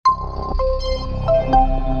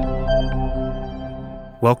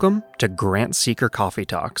Welcome to Grant Seeker Coffee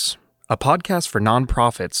Talks, a podcast for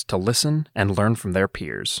nonprofits to listen and learn from their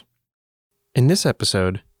peers. In this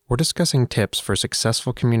episode, we're discussing tips for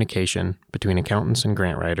successful communication between accountants and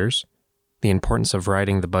grant writers, the importance of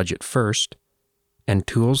writing the budget first, and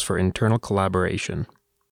tools for internal collaboration.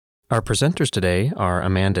 Our presenters today are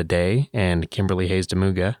Amanda Day and Kimberly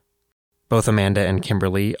Hayes-Demuga. Both Amanda and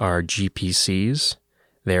Kimberly are GPCs.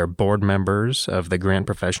 They are board members of the Grant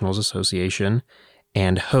Professionals Association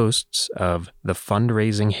and hosts of the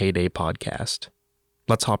Fundraising Heyday podcast.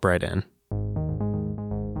 Let's hop right in.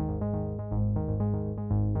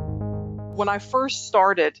 When I first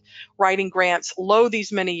started writing grants,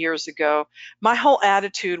 these many years ago, my whole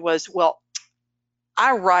attitude was, well,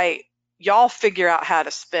 I write, y'all figure out how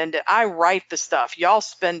to spend it. I write the stuff, y'all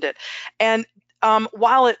spend it. And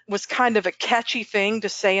while it was kind of a catchy thing to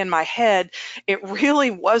say in my head, it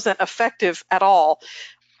really wasn't effective at all.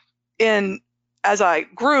 As I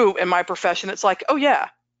grew in my profession, it's like, oh yeah,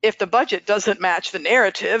 if the budget doesn't match the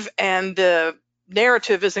narrative and the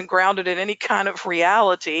narrative isn't grounded in any kind of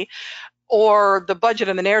reality, or the budget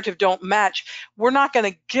and the narrative don't match, we're not going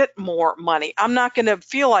to get more money. I'm not going to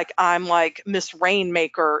feel like I'm like Miss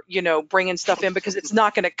Rainmaker, bringing stuff in, because it's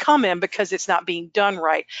not going to come in because it's not being done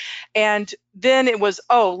right. And then it was,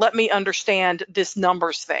 let me understand this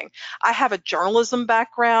numbers thing. I have a journalism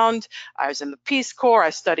background. I was in the Peace Corps.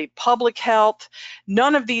 I studied public health.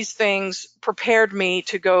 None of these things prepared me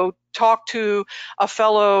to go talk to a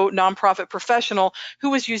fellow nonprofit professional who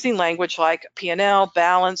was using language like P&L,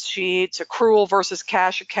 balance sheets, accrual versus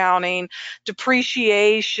cash accounting,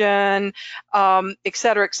 depreciation, et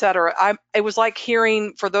cetera, et cetera. It was like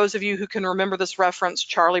hearing, for those of you who can remember this reference,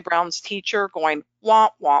 Charlie Brown's teacher going, wah,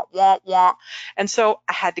 wah, wah, wah. And so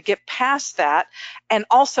I had to get past that. And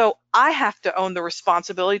also, I have to own the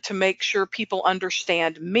responsibility to make sure people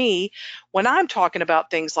understand me when I'm talking about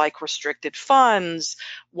things like restricted funds,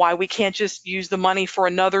 why we can't just use the money for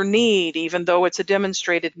another need, even though it's a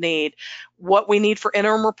demonstrated need, what we need for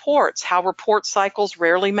interim reports, how report cycles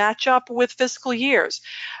rarely match up with fiscal years,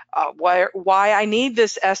 why I need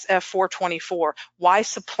this SF 424, why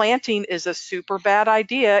supplanting is a super bad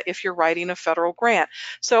idea if you're writing a federal grant.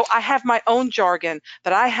 So I have my own jargon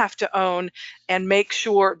that I have to own and make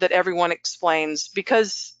sure that everyone explains,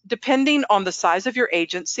 because depending on the size of your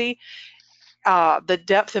agency, the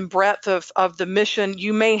depth and breadth of the mission,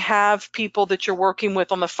 you may have people that you're working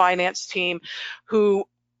with on the finance team who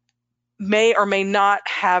may or may not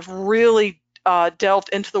have really delved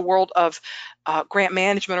into the world of grant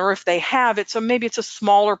management, or if they have, maybe it's a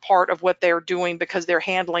smaller part of what they're doing because they're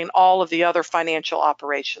handling all of the other financial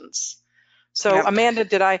operations. So, yeah. Amanda,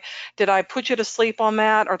 did I put you to sleep on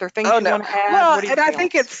that? Are there things you want to add? Well, and I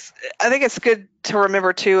think it's good to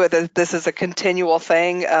remember too that this is a continual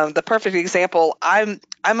thing. The perfect example,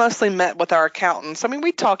 I mostly met with our accountants. I mean,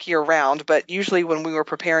 we talk year round, but usually when we were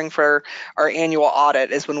preparing for our annual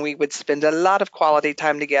audit is when we would spend a lot of quality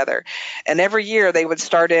time together. And every year they would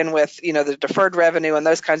start in with, the deferred revenue and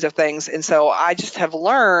those kinds of things. And so I just have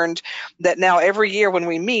learned that now every year when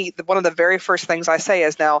we meet, one of the very first things I say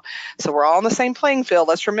is, now, so we're all on the same playing field.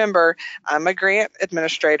 Let's remember, I'm a grant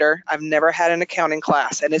administrator. I've never had an accounting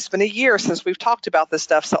class. And it's been a year since we've talked about this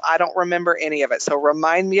stuff, so I don't remember any of it. So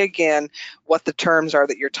remind me again what the terms are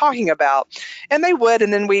that you're talking about. And they would,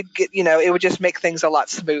 and then we'd get, it would just make things a lot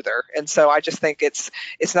smoother. And so I just think it's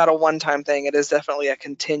not a one-time thing. It is definitely a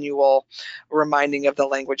continual reminding of the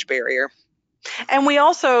language barrier. And we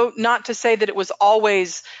also, not to say that it was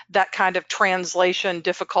always that kind of translation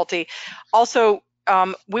difficulty, also,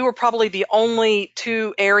 we were probably the only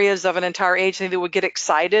two areas of an entire agency that would get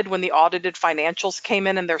excited when the audited financials came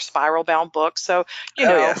in their spiral-bound books. So,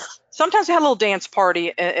 yes. Sometimes we had a little dance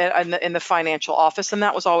party in the financial office, and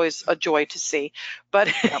that was always a joy to see. But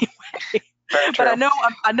anyway, but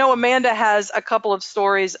I know Amanda has a couple of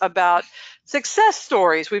stories about success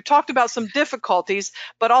stories. We've talked about some difficulties,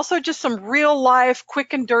 but also just some real life,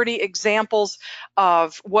 quick and dirty examples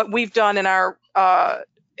of what we've done in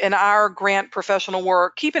our grant professional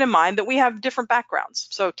work, keeping in mind that we have different backgrounds.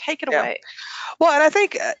 So take it away. Well, and I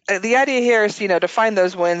think the idea here is, to find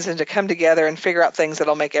those wins and to come together and figure out things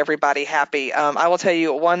that'll make everybody happy. I will tell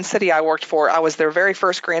you, one city I worked for, I was their very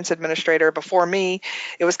first grants administrator. Before me,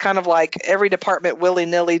 it was kind of like every department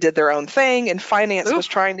willy-nilly did their own thing, and finance was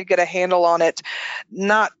trying to get a handle on it,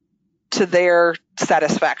 not to their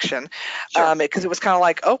satisfaction, because it was kind of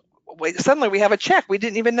like, suddenly we have a check. We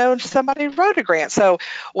didn't even know somebody wrote a grant. So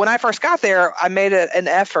when I first got there, I made an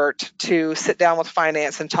effort to sit down with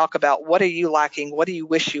finance and talk about, what are you lacking? What do you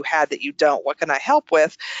wish you had that you don't? What can I help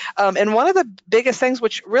with? And one of the biggest things,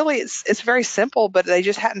 which really it's very simple, but they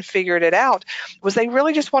just hadn't figured it out, was they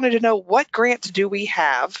really just wanted to know, what grants do we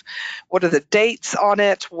have? What are the dates on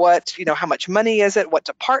it? How much money is it? What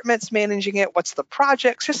department's managing it? What's the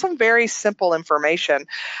projects? Just some very simple information.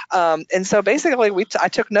 And so basically, I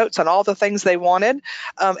took notes on all the things they wanted,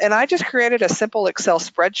 and I just created a simple Excel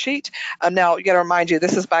spreadsheet. Now, you got to remind you,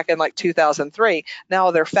 this is back in like 2003.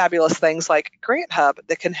 Now there are fabulous things like Grant Hub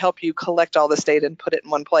that can help you collect all this data and put it in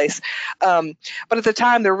one place. But at the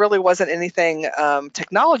time, there really wasn't anything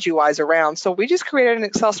technology-wise around, so we just created an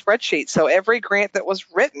Excel spreadsheet. So every grant that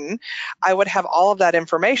was written, I would have all of that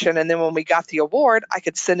information, and then when we got the award, I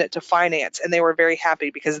could send it to finance, and they were very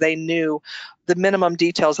happy because they knew the minimum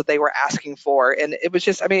details that they were asking for. And it was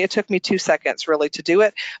just, it took me 2 seconds really to do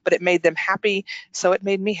it, but it made them happy, so it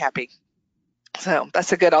made me happy. So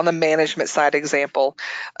that's a good on the management side example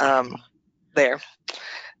there.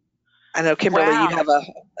 I know, Kimberly, Wow.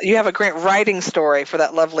 you have a grant writing story for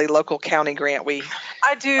that lovely local county grant we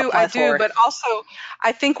I do, for. but also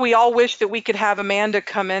I think we all wish that we could have Amanda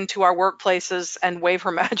come into our workplaces and wave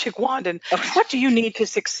her magic wand and, what do you need to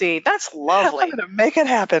succeed? That's I'm lovely. going to make it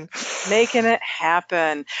happen. Making it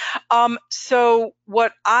happen. So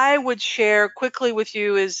what I would share quickly with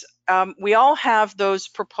you is, we all have those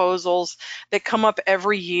proposals that come up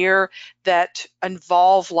every year that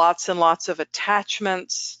involve lots and lots of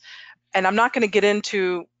attachments. And I'm not going to get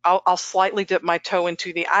into, I'll slightly dip my toe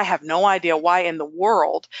into I have no idea why in the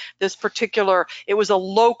world it was a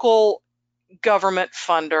local government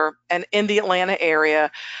funder and in the Atlanta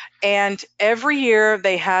area. And every year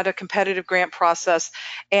they had a competitive grant process.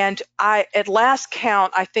 And at last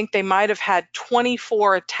count, I think they might have had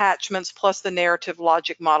 24 attachments plus the narrative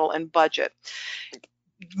logic model and budget.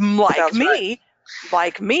 Sounds right.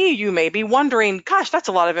 Like me, you may be wondering, gosh, that's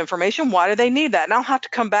a lot of information. Why do they need that? And I'll have to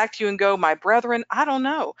come back to you and go, my brethren, I don't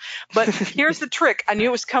know. But here's the trick. I knew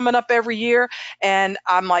it was coming up every year, and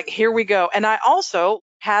I'm like, here we go. And I also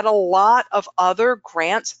had a lot of other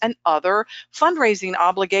grants and other fundraising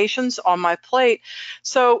obligations on my plate.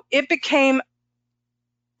 So it became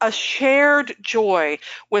a shared joy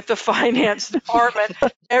with the finance department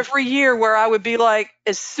every year, where I would be like,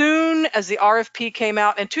 as soon as the RFP came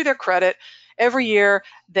out, and to their credit, every year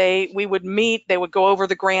we would meet, they would go over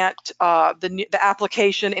the grant, the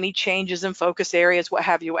application, any changes in focus areas, what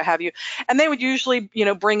have you, and they would usually,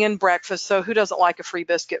 bring in breakfast. So who doesn't like a free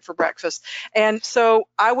biscuit for breakfast? And so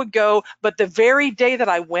I would go, but the very day that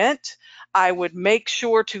I went, I would make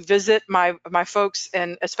sure to visit my folks,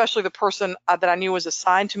 and especially the person that I knew was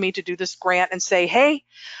assigned to me to do this grant, and say, hey,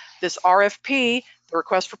 this RFP, the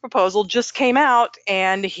request for proposal, just came out,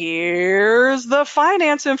 and here's the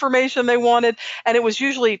finance information they wanted. And it was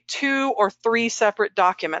usually 2 or 3 separate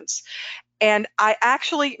documents. And I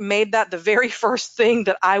actually made that the very first thing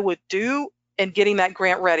that I would do in getting that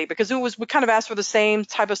grant ready, because we kind of asked for the same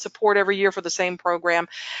type of support every year for the same program.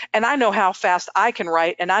 And I know how fast I can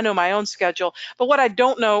write, and I know my own schedule. But what I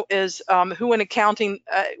don't know is who in accounting,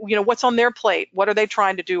 what's on their plate, what are they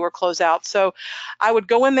trying to do or close out. So I would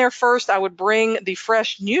go in there first. I would bring the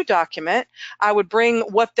fresh new document. I would bring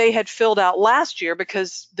what they had filled out last year,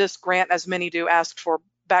 because this grant, as many do, asked for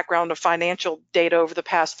background of financial data over the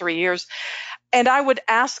past 3 years. And I would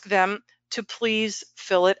ask them to please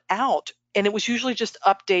fill it out. And it was usually just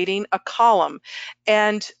updating a column.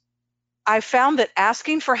 And I found that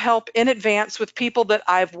asking for help in advance with people that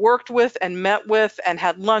I've worked with and met with and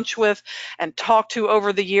had lunch with and talked to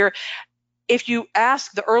over the year, if you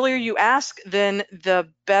ask, the earlier you ask, then the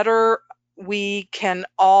better we can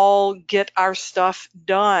all get our stuff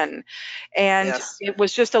done. And Yes. it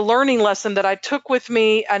was just a learning lesson that I took with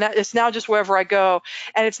me, and it's now just wherever I go.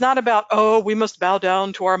 And it's not about, oh, we must bow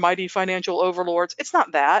down to our mighty financial overlords. It's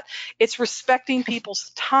not that. It's respecting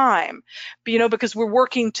people's time, because we're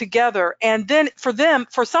working together. And then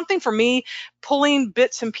for me, pulling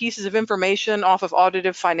bits and pieces of information off of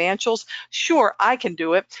audited financials, sure, I can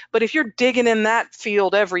do it. But if you're digging in that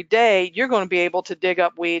field every day, you're going to be able to dig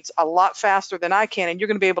up weeds a lot faster than I can, and you're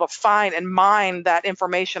going to be able to find and mine that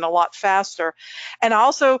information a lot faster. And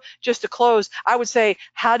also, just to close, I would say,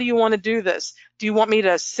 how do you want to do this? Do you want me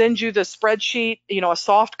to send you the spreadsheet, a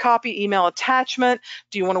soft copy, email attachment?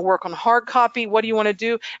 Do you want to work on hard copy? What do you want to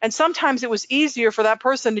do? And sometimes it was easier for that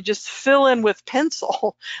person to just fill in with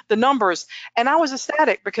pencil the numbers. And I was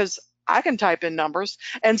ecstatic, because I can type in numbers.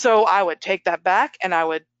 And so I would take that back, and I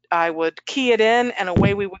would would key it in, and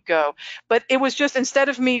away we would go. But it was just, instead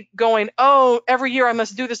of me going, oh, every year I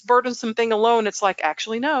must do this burdensome thing alone, it's like,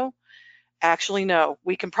 actually no,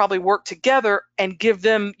 we can probably work together and give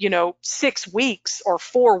them 6 weeks or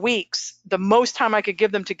 4 weeks, the most time I could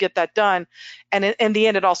give them to get that done. And in the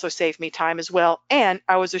end, it also saved me time as well, and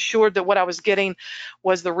I was assured that what I was getting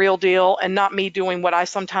was the real deal and not me doing what I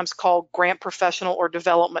sometimes call grant professional or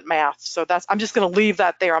development math. So I'm just going to leave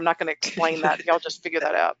that there. I'm not going to explain that. Y'all just figure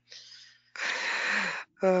that out.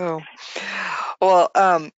 Oh,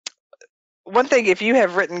 well, one thing, if you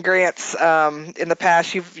have written grants in the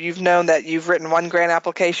past, you've known that you've written one grant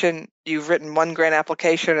application,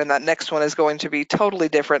 and that next one is going to be totally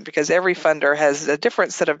different because every funder has a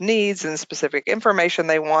different set of needs and specific information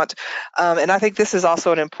they want. And I think this is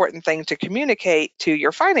also an important thing to communicate to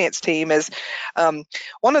your finance team is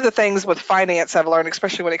one of the things with finance I've learned,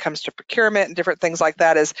 especially when it comes to procurement and different things like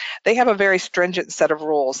that, is they have a very stringent set of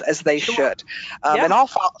rules, as they should. And all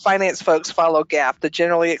finance folks follow GAAP, the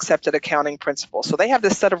generally accepted accounting principles. So they have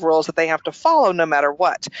this set of rules that they have to follow no matter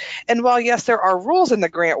what. And while, yes, there are rules in the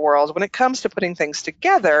grant world, when it comes to putting things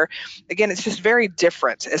together, again, it's just very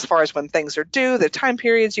different as far as when things are due, the time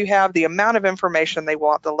periods you have, the amount of information they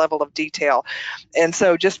want, the level of detail. And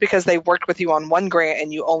so just because they worked with you on one grant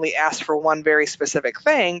and you only asked for one very specific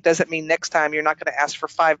thing doesn't mean next time you're not going to ask for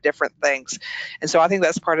 5 different things. And so I think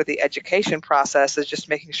that's part of the education process, is just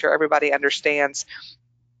making sure everybody understands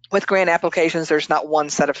with grant applications, there's not one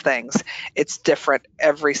set of things. It's different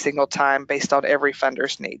every single time based on every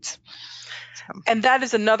funder's needs. And that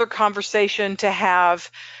is another conversation to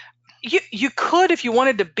have. You could, if you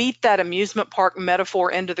wanted to beat that amusement park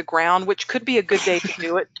metaphor into the ground, which could be a good day to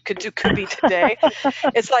do it, could be today.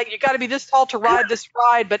 It's like, you got to be this tall to ride this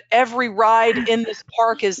ride, but every ride in this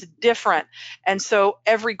park is different. And so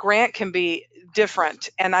every grant can be different.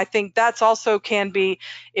 And I think that's also can be,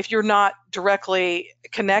 if you're not directly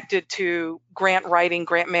connected to grant writing,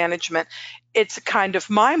 grant management, it's kind of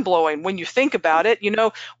mind-blowing when you think about it.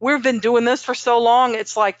 We've been doing this for so long,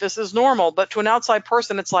 it's like this is normal. But to an outside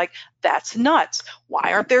person, it's like, that's nuts.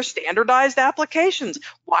 Why aren't there standardized applications?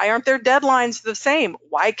 Why aren't there deadlines the same?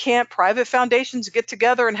 Why can't private foundations get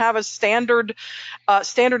together and have a standard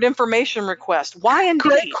information request? Why indeed?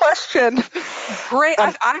 Great question. Great.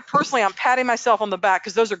 I personally, I'm patting myself on the back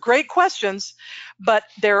because those are great questions, but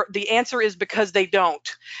the answer is because they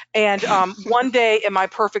don't. And one day in my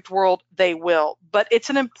perfect world, they will. But it's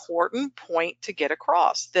an important point to get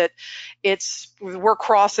across, that we're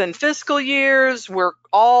crossing fiscal years,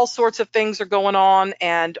 all sorts of things are going on,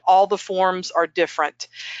 and all the forms are different.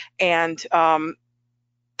 And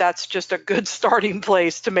that's just a good starting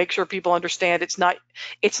place to make sure people understand it's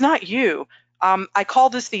not you. I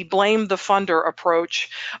call this the blame the funder approach.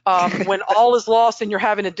 When all is lost and you're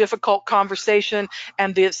having a difficult conversation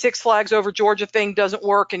and the Six Flags Over Georgia thing doesn't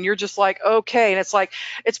work and you're just like, okay. And it's like,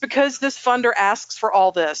 it's because this funder asks for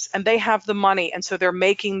all this and they have the money. And so they're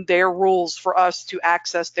making their rules for us to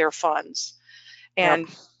access their funds. And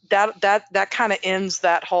that kind of ends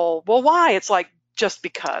that whole, well, why? It's like, just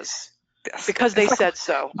because. Yes. Because they said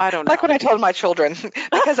so. I don't know. Like when I told my children,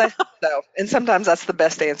 because I said so. And sometimes that's the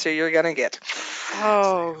best answer you're going to get.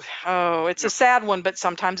 Oh, it's a sad one, but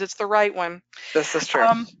sometimes it's the right one. This is true.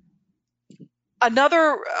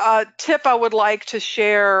 Another tip I would like to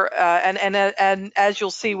share, and as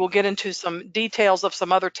you'll see, we'll get into some details of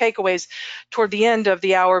some other takeaways toward the end of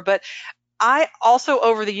the hour, but I also,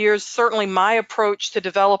 over the years, certainly my approach to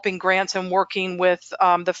developing grants and working with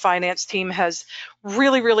the finance team has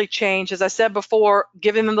really, really changed. As I said before,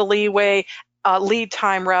 giving them the lead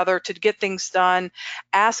time rather, to get things done,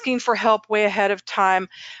 asking for help way ahead of time,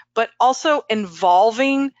 but also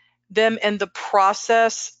involving them in the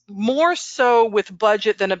process, more so with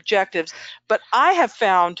budget than objectives. But I have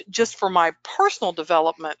found, just for my personal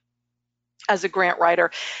development as a grant writer,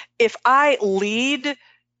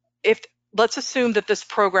 let's assume that this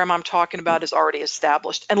program I'm talking about is already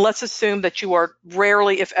established, and let's assume that you are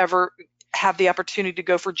rarely, if ever, have the opportunity to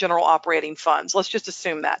go for general operating funds. Let's just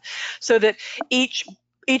assume that, so that each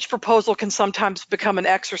proposal can sometimes become an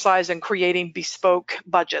exercise in creating bespoke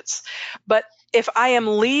budgets. But if I am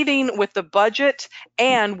leading with the budget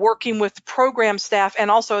and working with program staff, and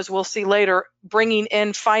also, as we'll see later, bringing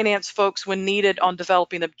in finance folks when needed on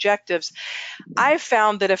developing objectives, I've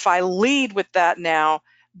found that if I lead with that now,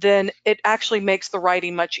 then it actually makes the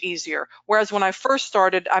writing much easier. Whereas when I first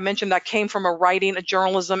started, I mentioned I came from a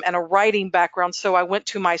journalism and a writing background, so I went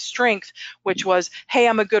to my strength, which was, hey,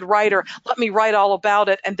 I'm a good writer, let me write all about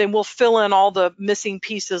it, and then we'll fill in all the missing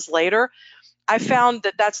pieces later. I found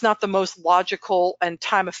that that's not the most logical and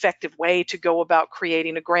time-effective way to go about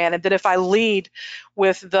creating a grant, and that if I lead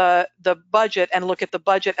with the budget and look at the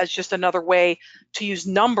budget as just another way to use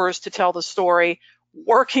numbers to tell the story,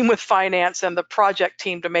 working with finance and the project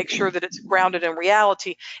team to make sure that it's grounded in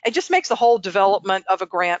reality, it just makes the whole development of a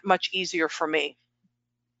grant much easier for me.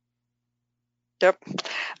 Yep.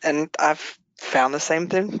 And I've found the same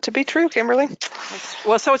thing to be true, Kimberly.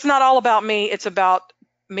 Well, so it's not all about me, it's about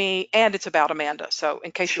me, and it's about Amanda. So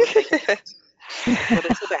in case you were thinking, that's what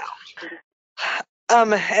it's about.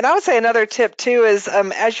 And I would say another tip too is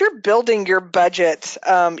as you're building your budget,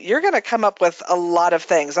 you're going to come up with a lot of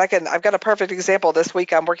things. I've got a perfect example. This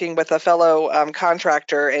week I'm working with a fellow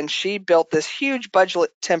contractor, and she built this huge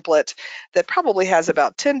budget template that probably has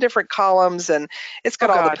about 10 different columns, and it's got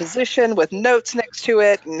all the position with notes next to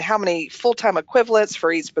it, and how many full-time equivalents for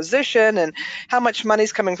each position, and how much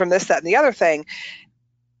money's coming from this, that, and the other thing.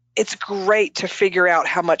 It's great to figure out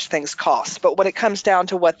how much things cost, but when it comes down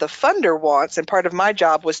to what the funder wants, and part of my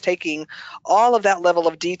job was taking all of that level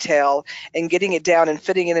of detail and getting it down and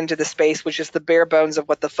fitting it into the space, which is the bare bones of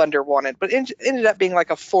what the funder wanted, but it ended up being like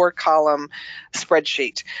a 4-column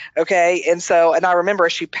spreadsheet. Okay. And I remember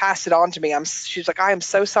as she passed it on to me, she's like, I am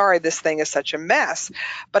so sorry this thing is such a mess.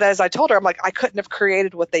 But as I told her, I'm like, I couldn't have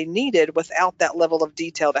created what they needed without that level of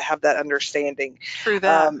detail to have that understanding. True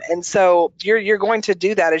that. And so you're going to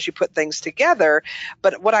do that as you put things together.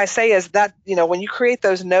 But what I say is that, when you create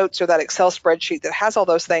those notes or that Excel spreadsheet that has all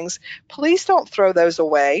those things, please don't throw those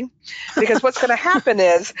away, because what's going to happen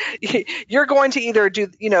is you're going to either do,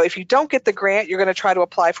 if you don't get the grant, you're going to try to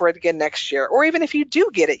apply for it again next year. Or even if you do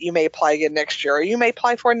get it, you may apply again next year, or you may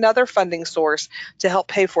apply for another funding source to help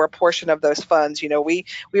pay for a portion of those funds. We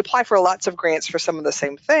apply for lots of grants for some of the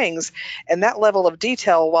same things, and that level of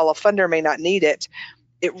detail, while a funder may not need it,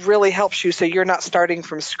 it really helps you so you're not starting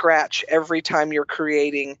from scratch every time you're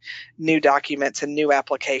creating new documents and new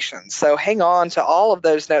applications. So hang on to all of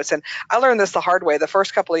those notes. And I learned this the hard way. The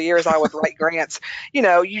first couple of years I would write grants, you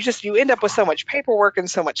end up with so much paperwork and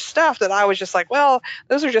so much stuff that I was just like, well,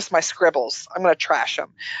 those are just my scribbles. I'm going to trash them.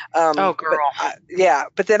 Oh, girl.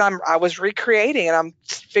 But then I was recreating, and I'm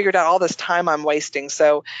figured out all this time I'm wasting.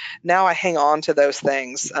 So now I hang on to those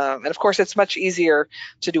things. And of course, it's much easier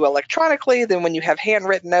to do electronically than when you have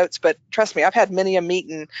handwritten notes, but trust me, I've had many a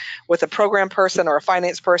meeting with a program person or a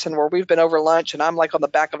finance person where we've been over lunch and I'm like on the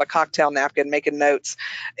back of a cocktail napkin making notes,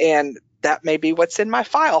 and that may be what's in my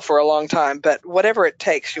file for a long time, but whatever it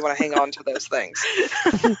takes, you want to hang on to those things.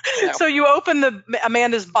 So you open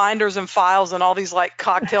Amanda's binders and files and all these like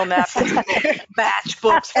cocktail napkins,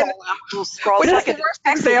 matchbooks, little scrolls. Which is the worst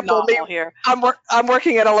example here. I'm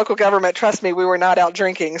working at a local government. Trust me, we were not out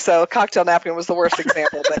drinking, so cocktail napkin was the worst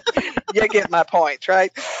example. But you get my point,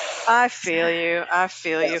 right? I feel you.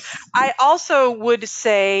 I also would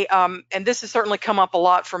say, and this has certainly come up a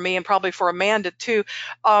lot for me and probably for Amanda too,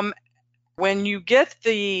 when you get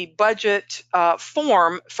the budget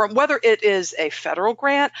form from whether it is a federal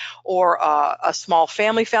grant or a small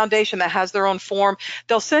family foundation that has their own form,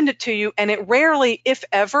 they'll send it to you, and it rarely, if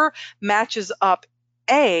ever, matches up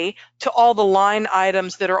A, to all the line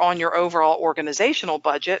items that are on your overall organizational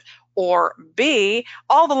budget, or B,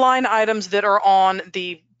 all the line items that are on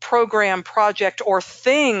the program, project, or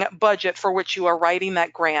thing budget for which you are writing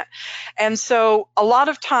that grant. And so a lot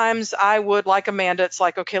of times I would, like Amanda, it's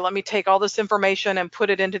like, okay, let me take all this information and put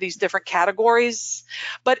it into these different categories.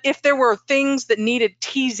 But if there were things that needed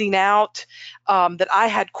teasing out that I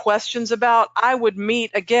had questions about, I would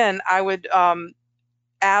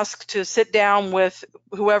ask to sit down with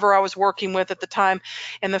whoever I was working with at the time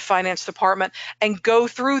in the finance department and go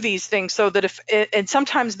through these things, so that and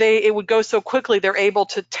sometimes it would go so quickly, they're able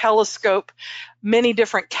to telescope many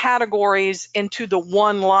different categories into the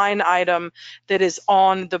one line item that is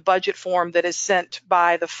on the budget form that is sent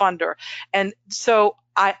by the funder. And so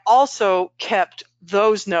I also kept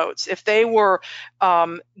those notes. If they were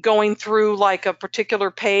going through like a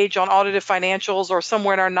particular page on audited financials or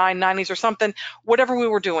somewhere in our 990s or something, whatever we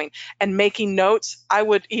were doing, and making notes, I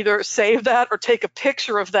would either save that or take a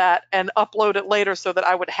picture of that and upload it later so that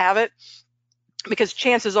I would have it. Because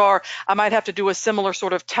chances are I might have to do a similar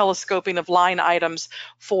sort of telescoping of line items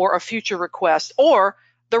for a future request, or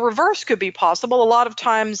the reverse could be possible. A lot of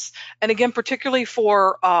times, and again, particularly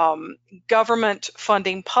for government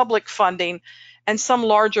funding, public funding, and some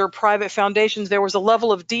larger private foundations, there was a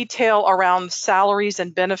level of detail around salaries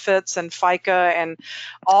and benefits and FICA and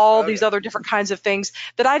all these other different kinds of things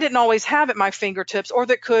that I didn't always have at my fingertips, or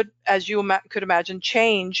that could, as you could imagine,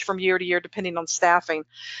 change from year to year depending on staffing.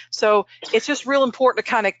 So it's just real important to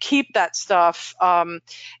kind of keep that stuff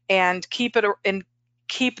and keep it in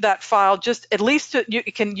keep that file just at least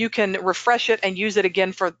you can refresh it and use it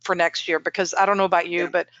again for next year, because I don't know about you,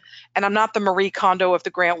 but and I'm not the Marie Kondo of the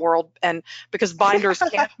grant world, and because binders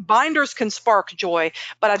can spark joy,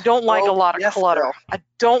 but I don't like a lot of clutter. Bill. I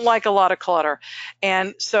don't like a lot of clutter.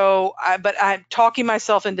 And so I'm talking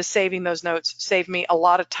myself into saving those notes saved me a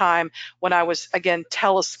lot of time when I was, again,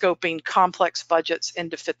 telescoping complex budgets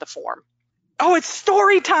into fit the form. Oh, it's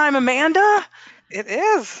story time, Amanda. It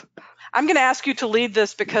is. I'm going to ask you to lead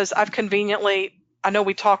this because I know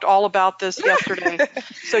we talked all about this yesterday.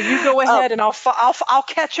 So you go ahead and I'll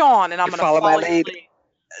catch on, and I'm going to follow my lead.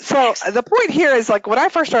 So the point here is, like, when I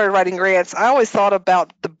first started writing grants, I always thought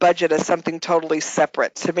about the budget as something totally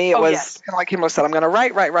separate. To me, it was kind of like Kimberly said, I'm going to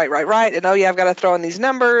write. And I've got to throw in these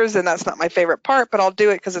numbers, and that's not my favorite part, but I'll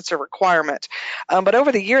do it because it's a requirement. But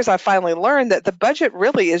over the years, I finally learned that the budget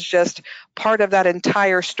really is just part of that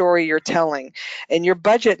entire story you're telling. And your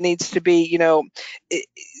budget needs to be,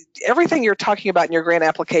 everything you're talking about in your grant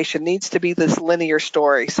application needs to be this linear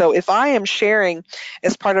story. So if I am sharing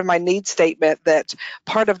as part of my need statement that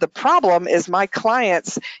part of the problem is my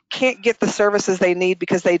clients can't get the services they need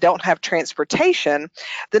because they don't have transportation,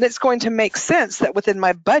 then it's going to make sense that within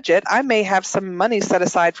my budget, I may have some money set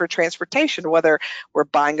aside for transportation, whether we're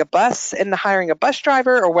buying a bus and hiring a bus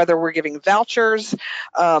driver, or whether we're giving vouchers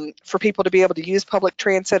for people to be able to use public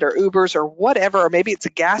transit or Ubers or whatever, or maybe it's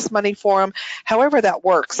a gas money for them, however that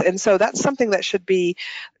works. And so that's something that should be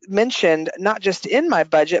mentioned not just in my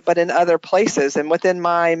budget, but in other places. And within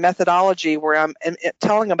my methodology where I'm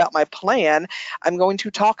telling about my plan, I'm going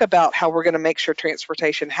to talk about how we're going to make sure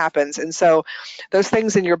transportation happens. And so those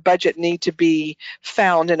things in your budget need to be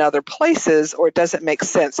found in other places, or it doesn't make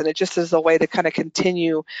sense. And it just is a way to kind of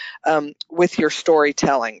continue with your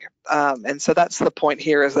storytelling. And so that's the point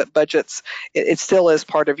here, is that budgets, it still is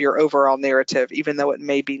part of your overall narrative, even though it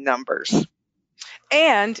may be numbers.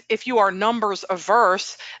 And if you are numbers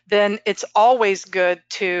averse, then it's always good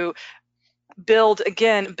to build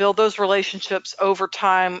those relationships over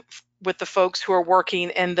time with the folks who are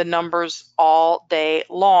working in the numbers all day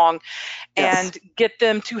long, and get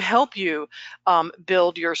them to help you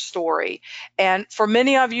build your story. And for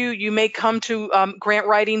many of you, you may come to grant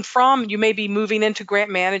writing you may be moving into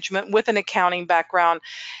grant management with an accounting background,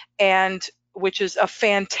 and which is a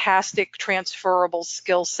fantastic transferable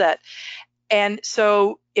skill set. And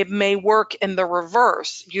so it may work in the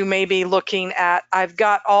reverse. You may be looking at, I've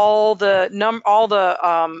got all the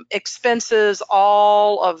expenses,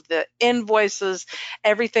 all of the invoices,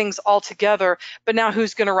 everything's all together, but now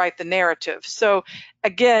who's going to write the narrative? So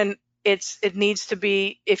again, it needs to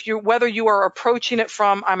be, whether you are approaching it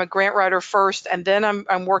from, I'm a grant writer first and then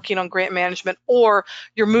I'm working on grant management, or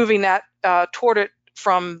you're moving that toward it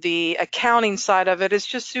from the accounting side of it, it's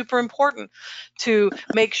just super important to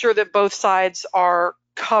make sure that both sides are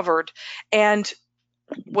covered. And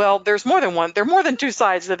well, there's more than one. There are more than two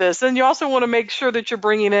sides to this. And you also want to make sure that you're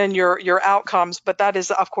bringing in your outcomes, but that is,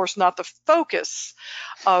 of course, not the focus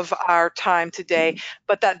of our time today.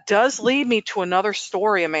 But that does lead me to another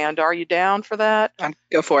story, Amanda. Are you down for that?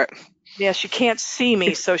 Go for it. Yeah, she can't see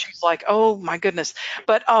me, so she's like, oh my goodness.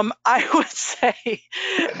 But I would say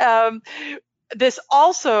this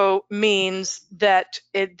also means that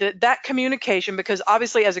that communication, because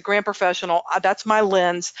obviously as a grant professional, that's my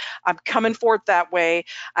lens. I'm coming forth that way.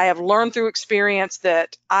 I have learned through experience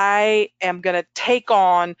that I am going to take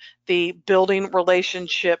on the building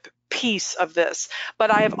relationship piece of this.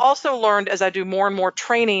 But I have also learned, as I do more and more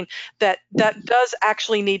training, that does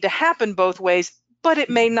actually need to happen both ways, but it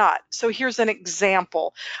may not. So here's an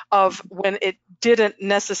example of when it didn't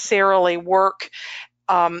necessarily work.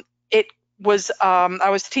 I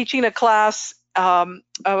was teaching a class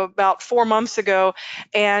about 4 months ago,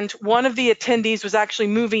 and one of the attendees was actually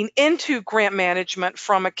moving into grant management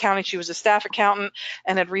from accounting. She was a staff accountant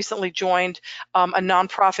and had recently joined a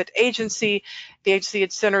nonprofit agency. The agency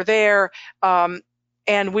had sent her there.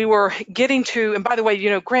 And we were getting to, and by the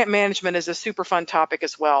way, grant management is a super fun topic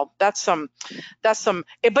as well. But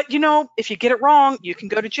if you get it wrong, you can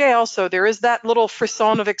go to jail. So there is that little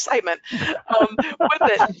frisson of excitement with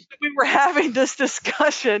it. We were having this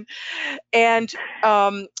discussion, and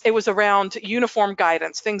it was around uniform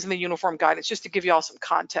guidance, things in the uniform guidance, just to give you all some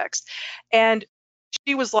context. And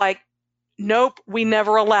she was like, nope, we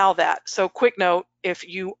never allow that. So quick note, if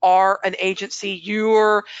you are an agency,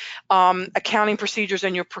 your accounting procedures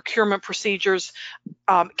and your procurement procedures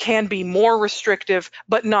can be more restrictive,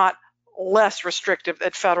 but not less restrictive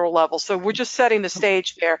at federal level. So we're just setting the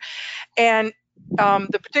stage there. And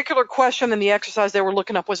the particular question in the exercise they were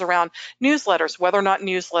looking up was around newsletters, whether or not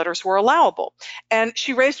newsletters were allowable. And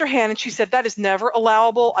she raised her hand and she said, that is never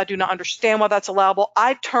allowable. I do not understand why that's allowable.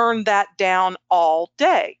 I turned that down all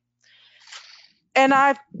day. And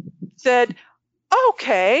I said,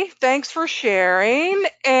 okay, thanks for sharing.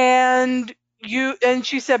 And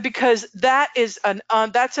she said, because that's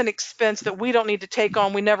an expense that we don't need to take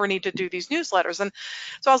on. We never need to do these newsletters. And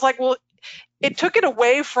so I was like, well, it took it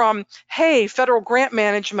away from, hey, federal grant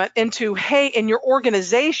management, into, hey, in your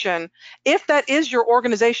organization, if that is your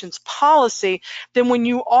organization's policy, then when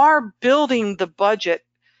you are building the budget,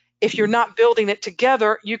 if you're not building it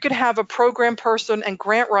together, you could have a program person and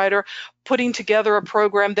grant writer putting together a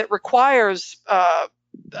program that requires a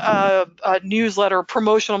newsletter,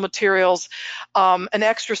 promotional materials, an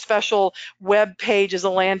extra special web page as a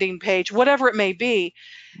landing page, whatever it may be.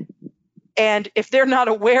 And if they're not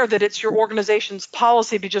aware that it's your organization's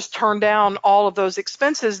policy to just turn down all of those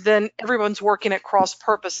expenses, then everyone's working at cross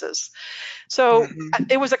purposes. So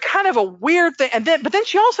it was a kind of a weird thing. But then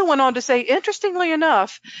she also went on to say, interestingly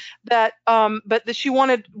enough, that she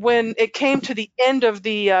wanted, when it came to the end of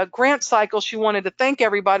the grant cycle, she wanted to thank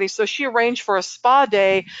everybody. So she arranged for a spa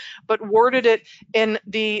day, but worded it in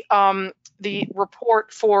the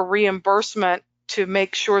report for reimbursement to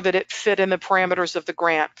make sure that it fit in the parameters of the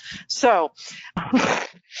grant. So,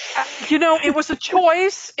 it was a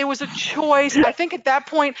choice. It was a choice. I think at that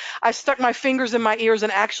point, I stuck my fingers in my ears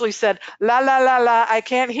and actually said, la, la, la, la, I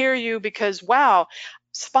can't hear you, because, wow,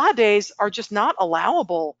 spa days are just not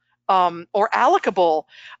allowable or allocable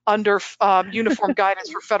under uniform guidance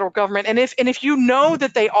for federal government. And if you know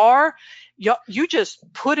that they are, you just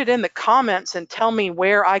put it in the comments and tell me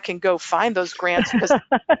where I can go find those grants, because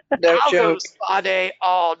I'll go spa day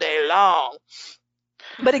all day long.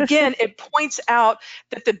 But again, it points out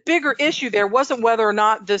that the bigger issue there wasn't whether or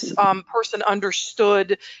not this person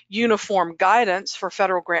understood uniform guidance for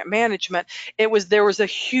federal grant management. There was a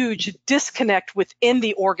huge disconnect within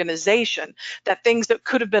the organization, that things that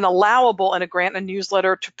could have been allowable in a grant and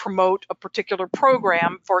newsletter to promote a particular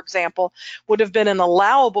program, for example, would have been an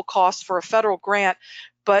allowable cost for a federal grant.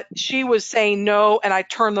 But she was saying no, and I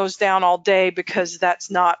turned those down all day because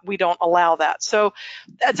we don't allow that. So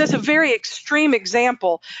that's a very extreme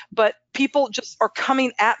example, but people just are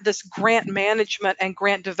coming at this grant management and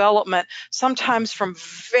grant development sometimes from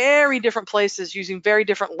very different places, using very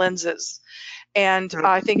different lenses. And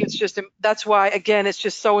I think that's why, again, it's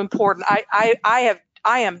just so important. I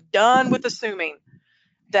am done with assuming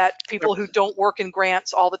that people who don't work in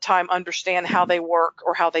grants all the time understand how they work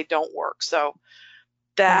or how they don't work. So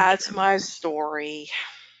that's my story.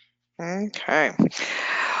 Okay.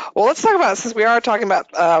 Well, let's talk about, since we are talking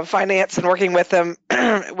about finance and working with them,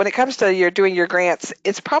 when it comes to doing your grants,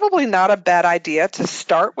 it's probably not a bad idea to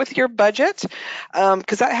start with your budget,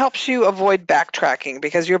 because that helps you avoid backtracking,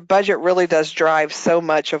 because your budget really does drive so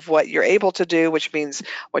much of what you're able to do, which means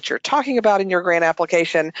what you're talking about in your grant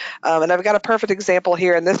application. And I've got a perfect example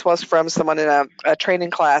here, and this was from someone in a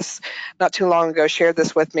training class not too long ago, shared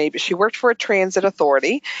this with me, but she worked for a transit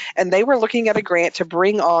authority, and they were looking at a grant to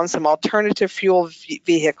bring on some alternative fuel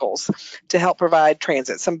vehicles to help provide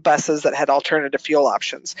transit, some buses that had alternative fuel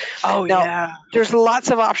options. Oh, now, yeah. There's lots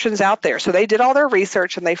of options out there. So they did all their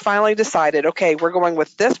research and they finally decided, okay, we're going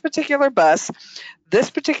with this particular bus, this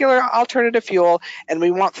particular alternative fuel, and we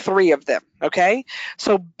want 3 of them, okay?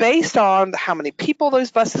 So based on how many people those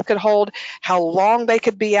buses could hold, how long they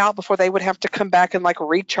could be out before they would have to come back and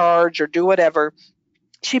recharge or do whatever,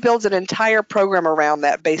 she builds an entire program around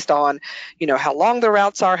that based on, how long the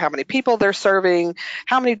routes are, how many people they're serving,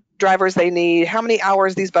 how many drivers they need, how many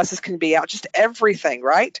hours these buses can be out, just everything,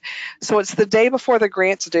 right? So it's the day before the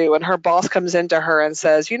grant's due, and her boss comes into her and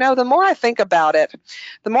says, the more I think about it,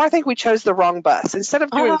 the more I think we chose the wrong bus. Instead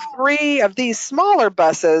of doing 3 of these smaller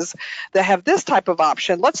buses that have this type of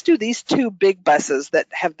option, let's do these 2 big buses that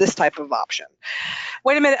have this type of option.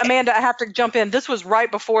 Wait a minute, Amanda, I have to jump in. This was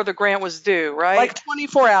right before the grant was due, right? Like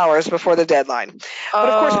 24 hours before the deadline. But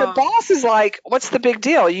of course, her boss is like, what's the big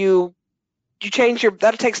deal? You change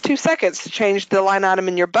that takes 2 seconds to change the line item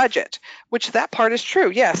in your budget, which that part is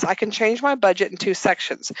true. Yes, I can change my budget in 2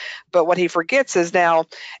 sections. But what he forgets is now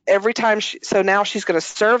every time, now she's going to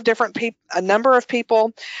serve a number of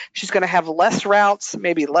people. She's going to have less routes,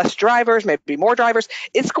 maybe less drivers, maybe more drivers.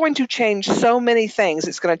 It's going to change so many things.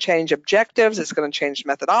 It's going to change objectives. It's going to change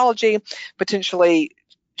methodology, potentially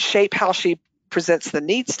shape how she presents the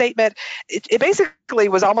need statement. It basically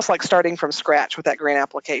was almost like starting from scratch with that grant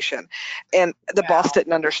application, and the boss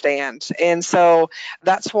didn't understand. And so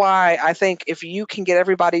that's why I think if you can get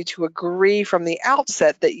everybody to agree from the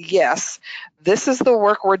outset that yes, this is the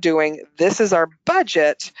work we're doing, this is our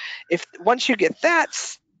budget, if once you get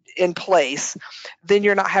that in place, then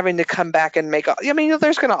you're not having to come back and make, I mean,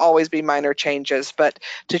 there's going to always be minor changes, but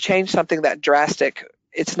to change something that drastic,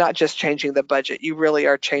 it's not just changing the budget. You really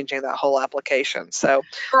are changing that whole application. So,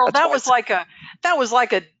 girl, that was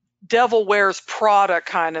like a Devil Wears Prada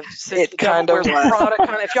kind of situation. It kind of was.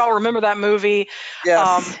 If y'all remember that movie,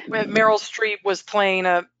 yes. Meryl Streep was playing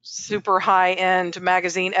a super high-end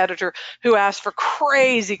magazine editor who asked for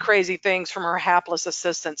crazy, crazy things from her hapless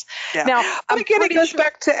assistants. Yeah. Now, again, it goes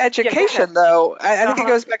back to education, though. I think it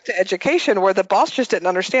goes back to education where the boss just didn't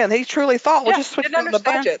understand. He truly thought, we'll just switch on the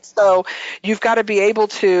budget. So you've got to be able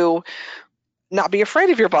to not be afraid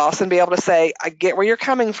of your boss and be able to say, I get where you're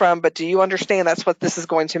coming from, but do you understand that's what this is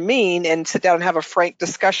going to mean? And sit down and have a frank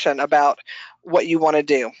discussion about what you want to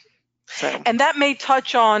do. So. And that may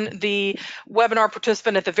touch on the webinar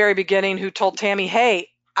participant at the very beginning who told Tammy, hey,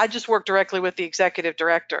 I just work directly with the executive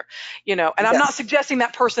director, and I'm not suggesting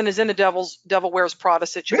that person is in a Devil Wears Prada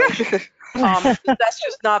situation. That's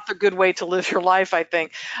just not the good way to live your life, I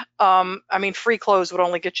think. I mean, free clothes would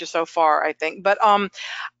only get you so far, I think. But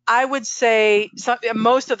I would say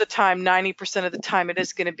most of the time, 90% of the time, it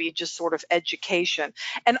is going to be just sort of education.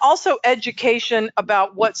 And also education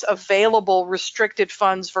about what's available, restricted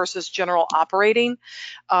funds versus general operating.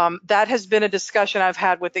 That has been a discussion I've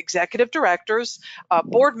had with executive directors,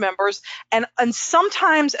 board members, and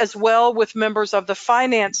sometimes as well with members of the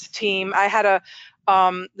finance team. I had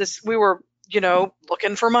we were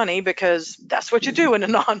looking for money because that's what you do in a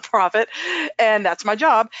nonprofit, and that's my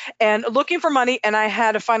job, and looking for money. And I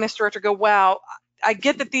had a finance director go, wow, I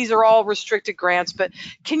get that these are all restricted grants, but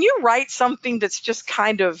can you write something that's just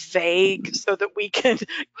kind of vague so that we can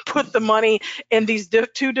put the money in these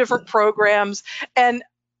two different programs? And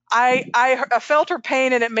I felt her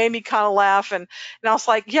pain, and it made me kind of laugh. And I was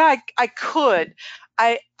like, yeah, I could.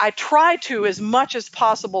 I try to, as much as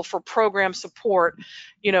possible for program support,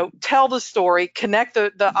 tell the story, connect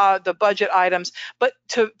the budget items, but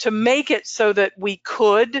to make it so that we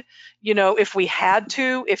could, if we had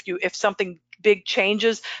to, if something big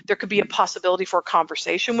changes, there could be a possibility for a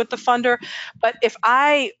conversation with the funder. But if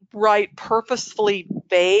I write purposefully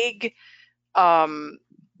vague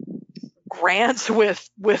grants with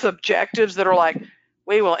objectives that are like,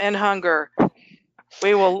 we will end hunger,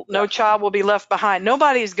 no child will be left behind,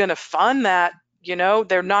 nobody's going to fund that.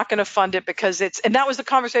 They're not going to fund it because and that was the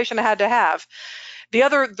conversation I had to have. The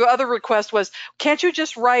other request was, can't you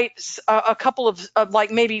just write a couple of like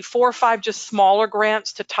maybe 4 or 5 just smaller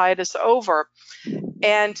grants to tide us over?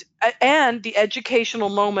 And the educational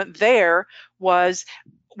moment there was,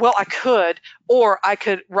 well, I could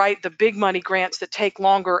write the big money grants that take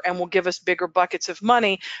longer and will give us bigger buckets of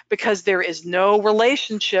money, because there is no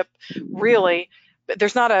relationship really.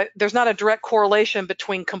 There's not a direct correlation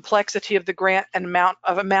between complexity of the grant and amount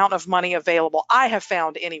of money available, I have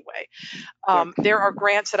found anyway. There are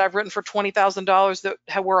grants that I've written for $20,000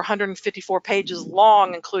 that were 154 pages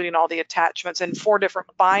long, including all the attachments and 4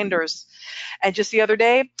 different binders. And just the other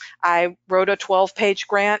day, I wrote a 12-page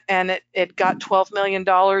grant, and it got $12 million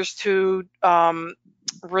to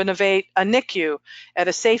renovate a NICU at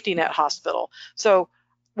a safety net hospital. So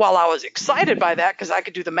while I was excited by that, because I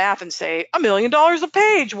could do the math and say $1 million a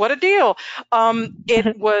page, what a deal.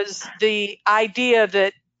 It was the idea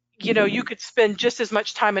that, you could spend just as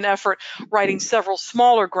much time and effort writing several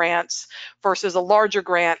smaller grants versus a larger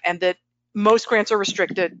grant, and that most grants are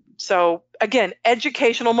restricted. So again,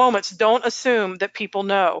 educational moments, don't assume that people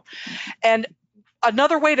know. And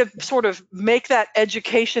another way to sort of make that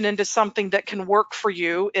education into something that can work for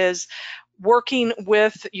you is working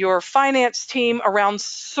with your finance team around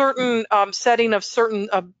certain setting of certain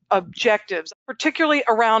objectives, particularly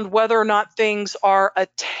around whether or not things are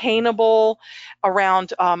attainable,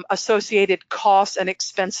 around associated costs and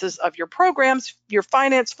expenses of your programs. Your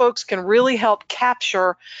finance folks can really help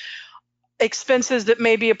capture expenses that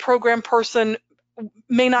maybe a program person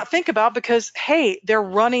may not think about, because, hey, they're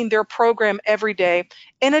running their program every day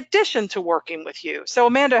in addition to working with you. So,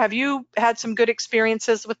 Amanda, have you had some good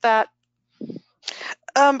experiences with that?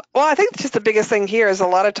 Well, I think just the biggest thing here is a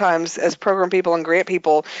lot of times as program people and grant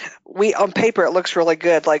people, on paper it looks really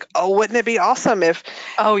good. Like, oh, wouldn't it be awesome if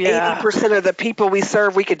 80% of the people we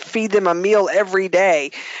serve, we could feed them a meal every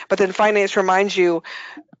day? But then finance reminds you,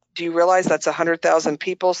 Do you realize that's 100,000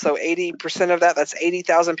 people? So 80% of that's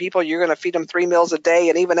 80,000 people. You're going to feed them 3 meals a day.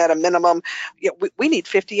 And even at a minimum, we need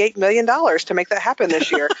 $58 million to make that happen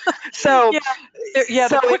this year. So,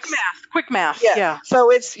 the quick math. Yeah.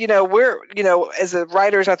 So it's, we're, as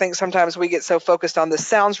writers, I think sometimes we get so focused on this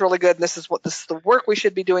sounds really good. And this is the work we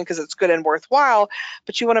should be doing because it's good and worthwhile.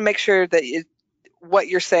 But you want to make sure that what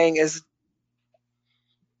you're saying is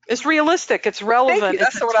it's realistic. It's relevant.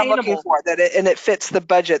 That's what I'm looking for. And it fits the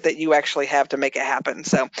budget that you actually have to make it happen.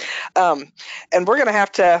 So, and we're going to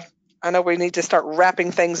have to. I know we need to start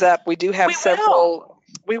wrapping things up. We do have several.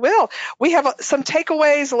 We will. We have some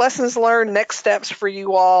takeaways, lessons learned, next steps for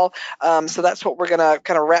you all. So that's what we're going to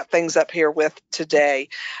kind of wrap things up here with today.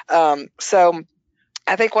 So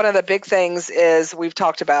I think one of the big things we've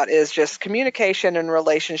talked about is just communication and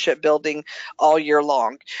relationship building all year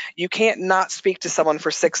long. You can't not speak to someone for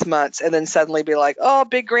 6 months and then suddenly be like, oh,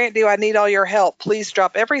 big grant due, I need all your help. Please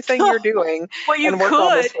drop everything you're doing and work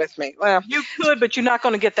on this with me. Well, you could, but you're not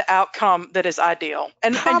going to get the outcome that is ideal.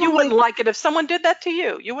 And you wouldn't like it if someone did that to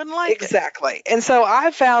you. You wouldn't like it. Exactly. And so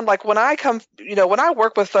I've found when I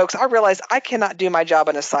work with folks, I realize I cannot do my job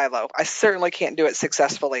in a silo. I certainly can't do it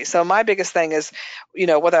successfully. So my biggest thing is,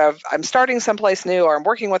 whether I'm starting someplace new or I'm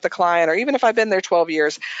working with a client, or even if I've been there 12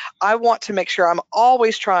 years, I want to make sure I'm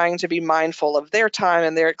always trying to be mindful of their time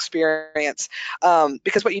and their experience.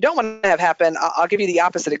 Because what you don't want to have happen, I'll give you the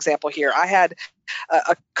opposite example here. I had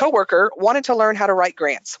a coworker wanted to learn how to write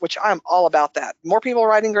grants, which I'm all about that. More people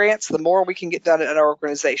writing grants, the more we can get done at our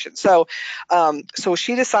organization. So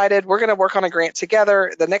she decided we're going to work on a grant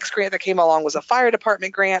together. The next grant that came along was a fire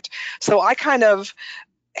department grant. So I kind of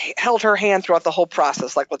held her hand throughout the whole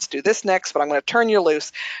process, like, let's do this next, but I'm going to turn you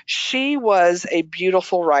loose. She was a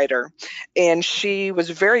beautiful writer, and she was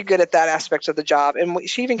very good at that aspect of the job, and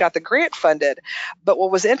she even got the grant funded. But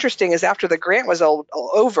what was interesting is after the grant was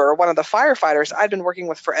over, one of the firefighters I'd been working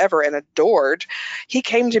with forever and adored, he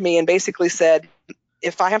came to me and basically said,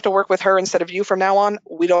 if I have to work with her instead of you from now on,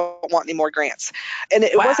 we don't want any more grants. And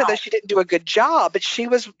it wasn't that she didn't do a good job, but she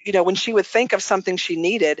was, when she would think of something she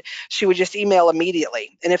needed, she would just email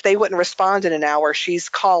immediately. And if they wouldn't respond in an hour, she's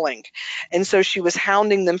calling. And so she was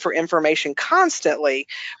hounding them for information constantly,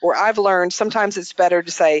 where I've learned sometimes it's better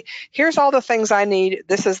to say, here's all the things I need.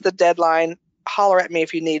 This is the deadline. Holler at me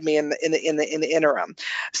if you need me in the interim.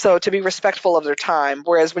 So to be respectful of their time.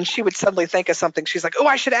 Whereas when she would suddenly think of something, she's like, oh,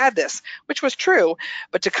 I should add this, which was true.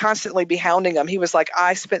 But to constantly be hounding him, he was like,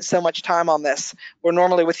 I spent so much time on this, where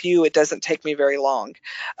normally with you, it doesn't take me very long.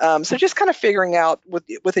 So just kind of figuring out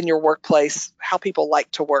within your workplace how people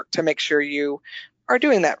like to work to make sure you are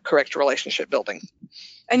doing that correct relationship building.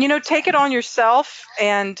 And, take it on yourself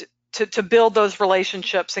and to build those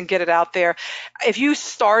relationships and get it out there. If you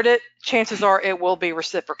start it, chances are it will be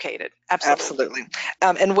reciprocated. Absolutely.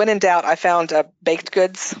 And when in doubt, I found baked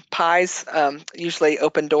goods, pies, usually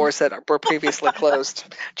open doors that were previously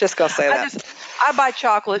closed. Just going to say that. I buy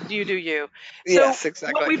chocolate, you do you. So yes,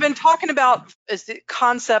 exactly. What we've been talking about is the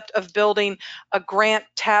concept of building a grant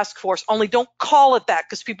task force, only don't call it that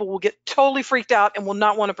because people will get totally freaked out and will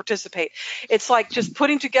not want to participate. It's like just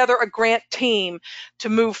putting together a grant team to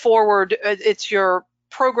move forward. It's your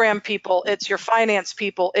program people, it's your finance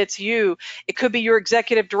people, it's you. It could be your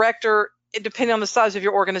executive director, depending on the size of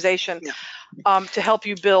your organization, to help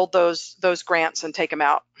you build those grants and take them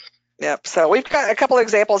out. Yep. So we've got a couple of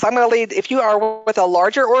examples. I'm going to lead, if you are with a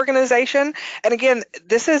larger organization, and again,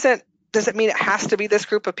 doesn't mean it has to be this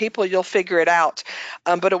group of people. You'll figure it out.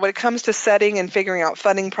 But when it comes to setting and figuring out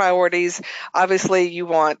funding priorities, obviously you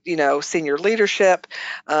want, senior leadership,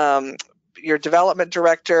 your development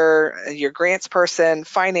director, your grants person,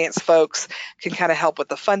 finance folks can kind of help with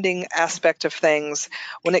the funding aspect of things.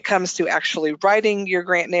 When it comes to actually writing your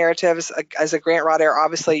grant narratives, as a grant writer,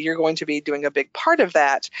 obviously you're going to be doing a big part of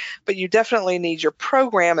that, but you definitely need your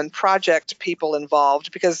program and project people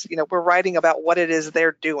involved because, we're writing about what it is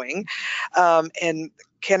they're doing. And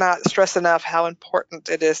cannot stress enough how important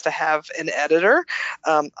it is to have an editor.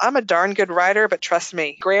 I'm a darn good writer, but trust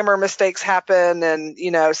me, grammar mistakes happen. And,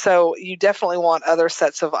 so you definitely want other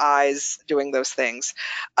sets of eyes doing those things.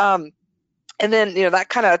 And then, that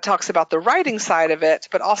kind of talks about the writing side of it,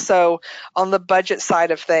 but also on the budget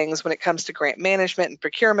side of things when it comes to grant management and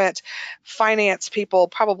procurement, finance people,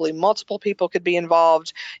 probably multiple people could be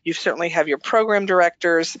involved. You certainly have your program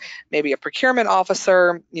directors, maybe a procurement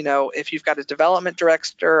officer, if you've got a development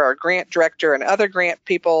director or grant director and other grant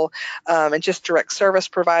people, and just direct service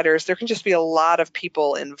providers. There can just be a lot of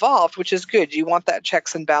people involved, which is good. You want that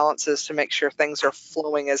checks and balances to make sure things are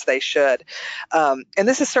flowing as they should. And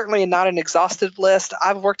this is certainly not an exhaustive exhaustive list.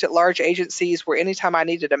 I've worked at large agencies where anytime I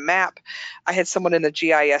needed a map, I had someone in the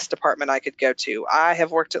GIS department I could go to. I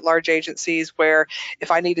have worked at large agencies where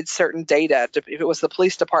if I needed certain data, if it was the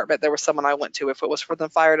police department, there was someone I went to. If it was for the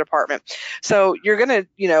fire department. So you're going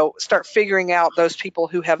to, start figuring out those people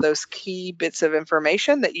who have those key bits of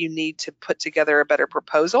information that you need to put together a better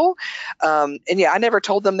proposal. And yeah, I never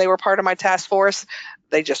told them they were part of my task force.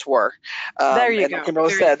 They just were. There you and go. like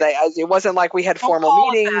Kimberly said, it wasn't like we had formal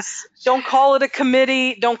meetings. Don't call it a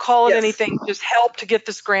committee. Don't call it Yes. anything. Just help to get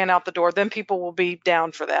this grant out the door. Then people will be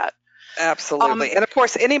down for that. Absolutely. And of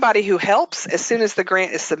course, anybody who helps, as soon as the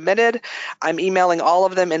grant is submitted, I'm emailing all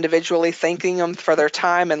of them individually, thanking them for their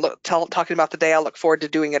time and talking about the day I look forward to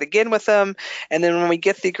doing it again with them. And then when we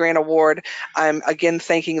get the grant award, I'm again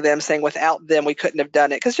thanking them, saying without them, we couldn't have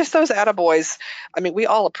done it. Because just those attaboys, we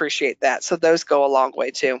all appreciate that. So those go a long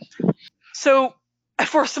way too. So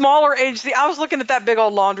for a smaller agency, I was looking at that big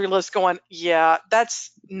old laundry list going, yeah,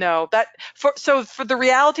 so for the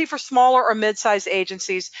reality for smaller or mid-sized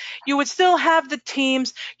agencies, you would still have the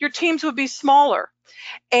teams, your teams would be smaller.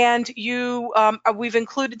 And we've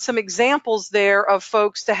included some examples there of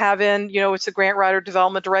folks to have in, it's a grant writer,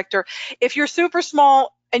 development director. If you're super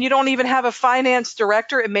small and you don't even have a finance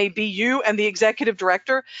director, it may be you and the executive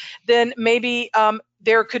director, then maybe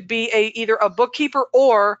there could be either a bookkeeper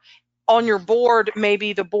or on your board,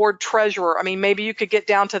 maybe the board treasurer. Maybe you could get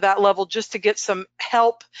down to that level just to get some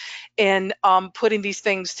help in putting these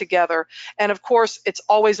things together. And of course, it's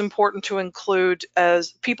always important to include,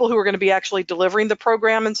 as people who are going to be actually delivering the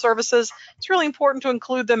program and services, it's really important to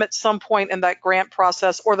include them at some point in that grant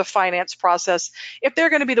process or the finance process if they're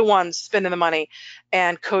going to be the ones spending the money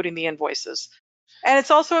and coding the invoices. And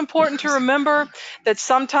it's also important to remember that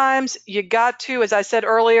sometimes you got to, as I said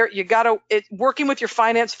earlier, working with your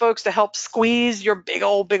finance folks to help squeeze your big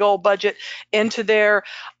old budget into their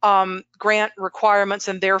grant requirements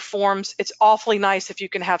and their forms. It's awfully nice if you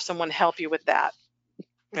can have someone help you with that.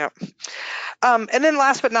 Yeah. And then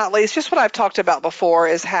last but not least, just what I've talked about before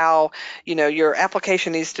is how, your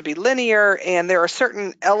application needs to be linear, and there are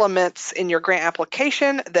certain elements in your grant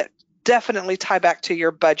application that definitely tie back to your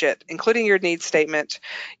budget, including your needs statement,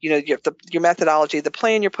 your methodology, the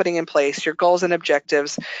plan you're putting in place, your goals and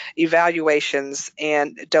objectives, evaluations,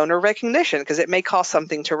 and donor recognition, because it may cost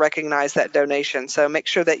something to recognize that donation. So make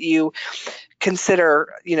sure that you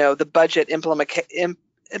consider, the budget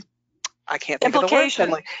I can't think of the word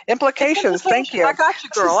suddenly. Implications. Thank you. I got you,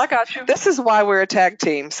 girl. I got you. This is why we're a tag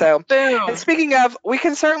team. So, boom. And speaking of, we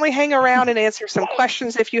can certainly hang around and answer some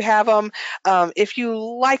questions if you have them. If you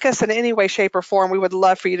like us in any way, shape, or form, we would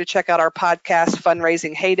love for you to check out our podcast,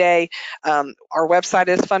 Fundraising Heyday. Our website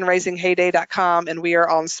is fundraisingheyday.com, and we are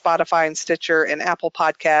on Spotify and Stitcher and Apple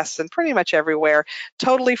Podcasts and pretty much everywhere.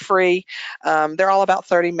 Totally free. They're all about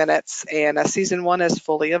 30 minutes, and season 1 is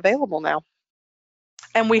fully available now.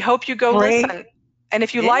 And we hope you go listen. And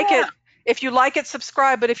if you like it,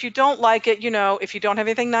 subscribe. But if you don't like it, if you don't have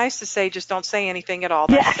anything nice to say, just don't say anything at all.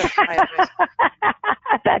 That's my advice.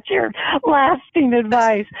 That's your lasting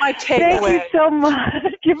advice. My takeaway. Thank you so much.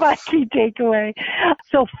 My key takeaway.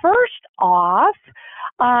 So first off,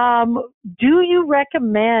 do you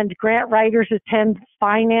recommend grant writers attend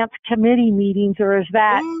finance committee meetings, or is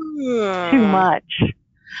that too much?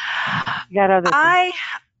 You got other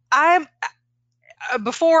things?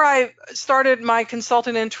 Before I started my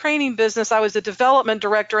consulting and training business, I was a development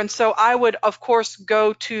director, and so I would, of course,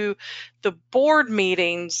 go to the board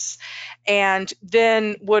meetings and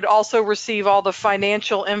then would also receive all the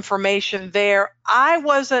financial information there. I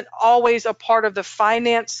wasn't always a part of the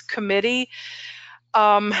finance committee.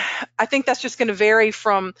 I think that's just going to vary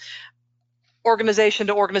from organization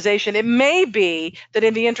to organization. It may be that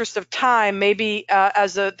in the interest of time, maybe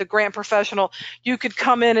as the grant professional, you could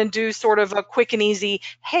come in and do sort of a quick and easy,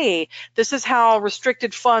 hey, this is how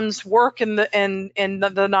restricted funds work in the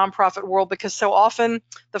nonprofit world, because so often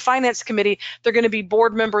the finance committee, they're going to be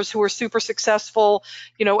board members who are super successful,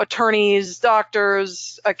 attorneys,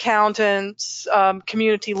 doctors, accountants,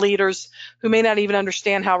 community leaders who may not even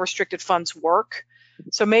understand how restricted funds work.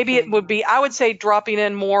 So maybe it would be, I would say, dropping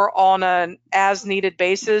in more on an as-needed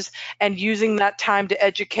basis and using that time to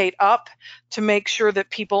educate up to make sure that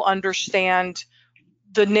people understand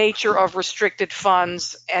the nature of restricted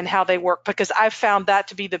funds and how they work, because I've found that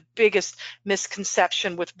to be the biggest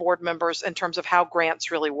misconception with board members in terms of how grants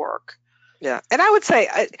really work. Yeah, and I would say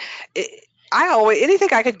anything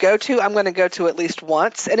I could go to, I'm going to go to at least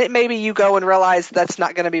once. And it maybe you go and realize that's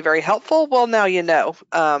not going to be very helpful. Well, now you know.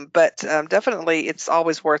 But definitely, it's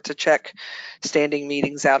always worth to check standing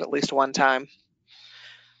meetings out at least one time.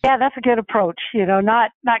 Yeah, that's a good approach.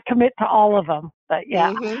 Not commit to all of them, but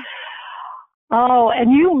yeah. Mm-hmm. Oh,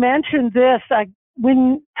 and you mentioned this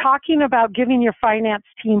when talking about giving your finance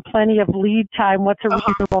team plenty of lead time. What's a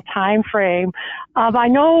reasonable time frame? I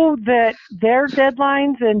know that their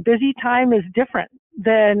deadlines and busy time is different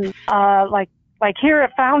than like here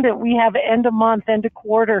at Found It, we have end of month, end of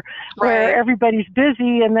quarter, where everybody's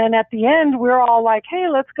busy, and then at the end we're all like, hey,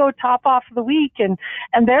 let's go top off of the week, and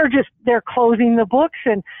they're closing the books,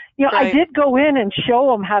 and I did go in and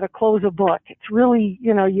show them how to close a book. It's really,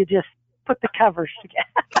 you just put the covers together.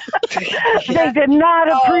 They did not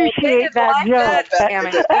appreciate that joke. They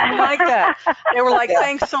didn't like that. They were like,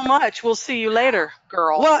 thanks so much. We'll see you later,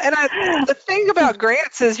 girl. Well, and the thing about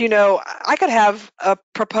grants is, I could have a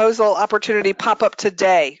proposal opportunity pop up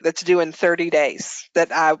today that's due in 30 days that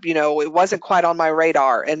it wasn't quite on my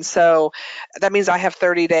radar. And so that means I have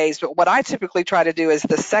 30 days. But what I typically try to do is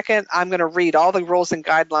the second I'm going to read all the rules and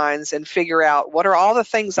guidelines and figure out what are all the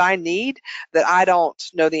things I need that I don't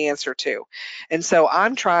know the answer to. And so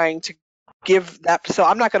I'm trying to give that. So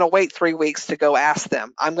I'm not going to wait 3 weeks to go ask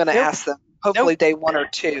them. I'm going to ask them hopefully day 1 or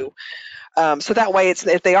 2. So that way,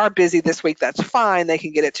 if they are busy this week, that's fine. They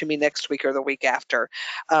can get it to me next week or the week after.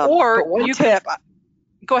 Or you tip.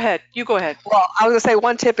 Go ahead. You go ahead. Well, I was going to say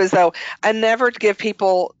one tip is, though, I never give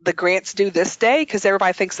people the grants due this day because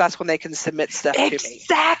everybody thinks that's when they can submit stuff to me.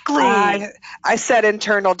 Exactly. I set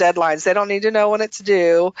internal deadlines. They don't need to know when it's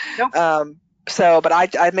due. Nope. But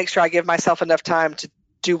I make sure I give myself enough time to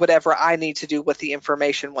do whatever I need to do with the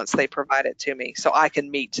information once they provide it to me so I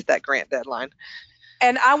can meet that grant deadline.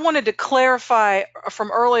 And I wanted to clarify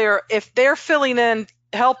from earlier, if they're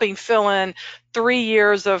helping fill in 3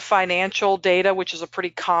 years of financial data, which is a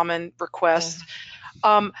pretty common request,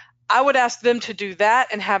 I would ask them to do that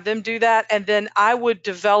and have them do that. And then I would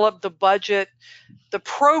develop the budget, the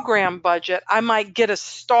program budget. I might get a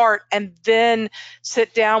start and then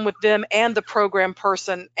sit down with them and the program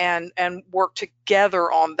person and work together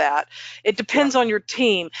on that. It depends on your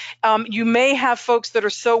team. You may have folks that are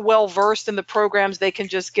so well versed in the programs they can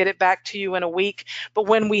just get it back to you in a week. But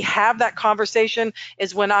when we have that conversation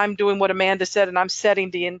is when I'm doing what Amanda said and I'm setting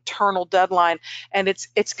the internal deadline, and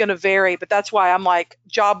it's going to vary. But that's why I'm like,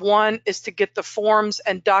 job 1 is to get the forms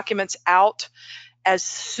and documents out as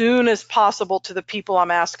soon as possible to the people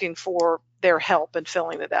I'm asking for their help in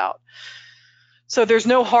filling it out. So there's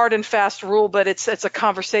no hard and fast rule, but it's a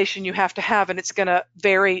conversation you have to have, and it's going to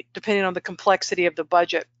vary depending on the complexity of the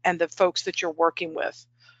budget and the folks that you're working with.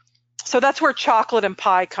 So that's where chocolate and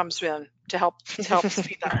pie comes in to help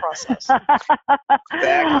speed that process.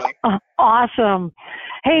 Exactly. Awesome.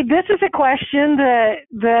 Hey, this is a question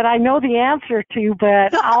that I know the answer to,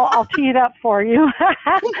 but I'll tee it up for you.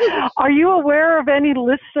 Are you aware of any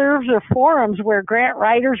listservs or forums where grant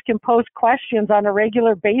writers can post questions on a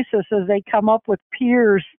regular basis as they come up with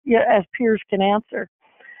peers, as peers can answer?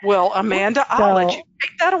 Well, Amanda, I'll let you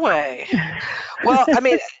take that away. Well, I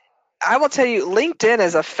mean, I will tell you, LinkedIn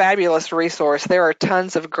is a fabulous resource. There are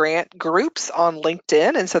tons of grant groups on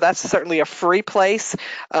LinkedIn, and so that's certainly a free place.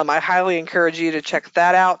 I highly encourage you to check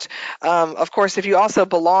that out. Of course, if you also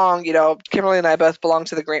belong, Kimberly and I both belong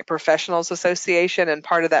to the Grant Professionals Association, and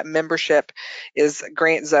part of that membership is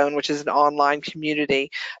Grant Zone, which is an online community,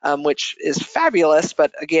 which is fabulous.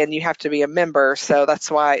 But again, you have to be a member, so that's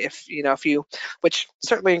why which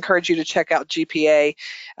certainly encourage you to check out GPA,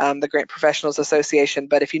 the Grant Professionals Association.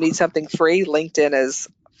 But if you need something free, LinkedIn is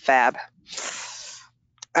fab.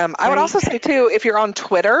 I would also say too, if you're on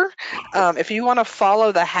Twitter, if you want to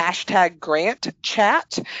follow the hashtag Grant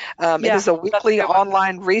Chat, it is a weekly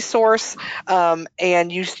online resource,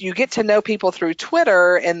 and you get to know people through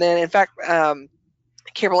Twitter. And then, in fact,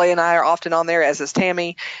 Kimberly and I are often on there, as is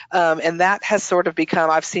Tammy, and that has sort of become,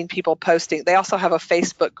 I've seen people posting. They also have a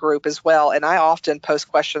Facebook group as well, and I often post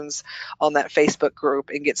questions on that Facebook group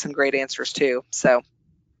and get some great answers too. So.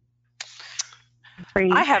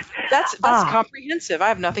 I have that's comprehensive. I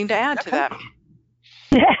have nothing to add to that.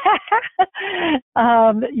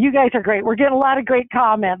 You guys are great. We're getting a lot of great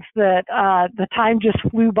comments that the time just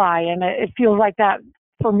flew by, and it feels like that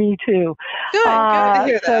for me too. Good to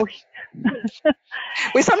hear that.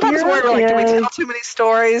 We sometimes worry, do we tell too many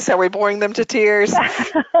stories? Are we boring them to tears?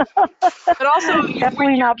 But also,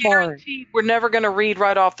 definitely not boring. We're never going to read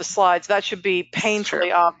right off the slides. That should be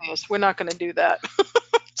painfully obvious. We're not going to do that.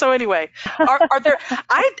 So anyway, are there?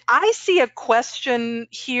 I see a question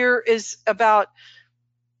here is about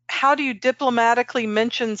how do you diplomatically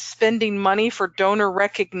mention spending money for donor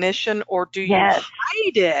recognition, or do you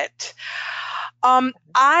hide it?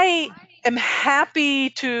 I am happy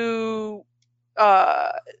to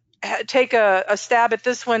take a stab at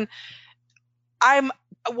this one.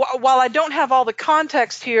 While I don't have all the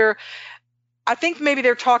context here, I think maybe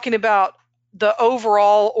they're talking about the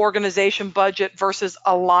overall organization budget versus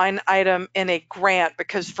a line item in a grant,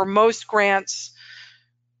 because for most grants,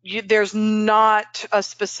 there's not a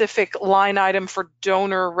specific line item for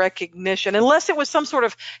donor recognition, unless it was some sort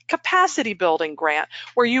of capacity building grant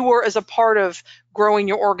where you were, as a part of growing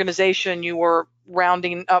your organization, you were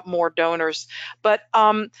rounding up more donors. But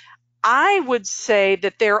I would say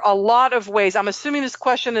that there are a lot of ways. I'm assuming this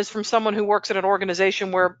question is from someone who works at an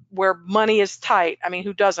organization where money is tight. I mean,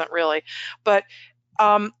 who doesn't really? But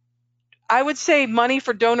I would say money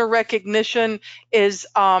for donor recognition is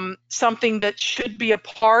something that should be a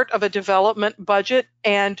part of a development budget.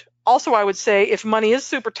 And also, I would say if money is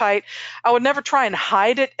super tight, I would never try and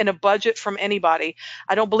hide it in a budget from anybody.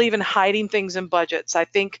 I don't believe in hiding things in budgets. I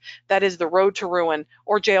think that is the road to ruin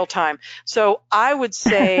or jail time. So I would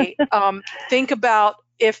say think about,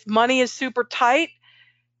 if money is super tight,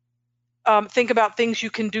 think about things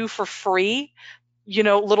you can do for free.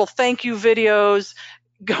 Little thank you videos,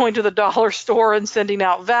 going to the dollar store and sending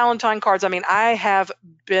out Valentine cards. I mean, I have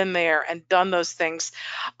been there and done those things.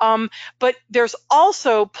 But there's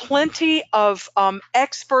also plenty of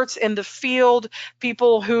experts in the field,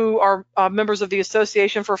 people who are members of the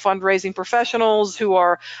Association for Fundraising Professionals, who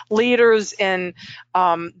are leaders in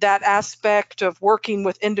that aspect of working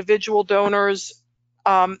with individual donors,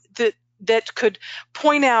 that could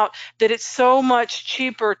point out that it's so much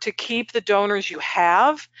cheaper to keep the donors you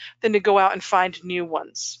have than to go out and find new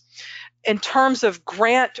ones. In terms of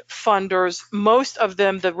grant funders, most of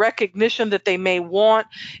them, the recognition that they may want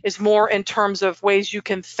is more in terms of ways you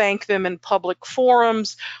can thank them in public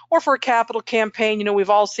forums, or for a capital campaign.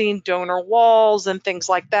 We've all seen donor walls and things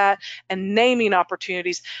like that, and naming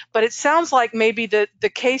opportunities. But it sounds like maybe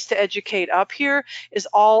the case to educate up here is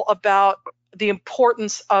all about the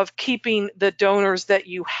importance of keeping the donors that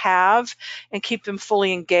you have and keep them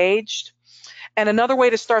fully engaged. And another way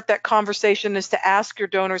to start that conversation is to ask your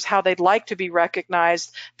donors how they'd like to be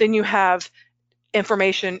recognized. Then you have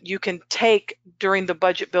information you can take during the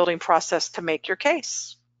budget building process to make your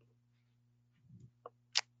case.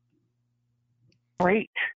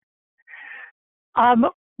 Great.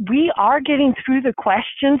 We are getting through the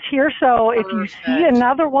questions here, so if you see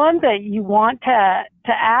another one that you want to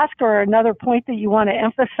ask, or another point that you want to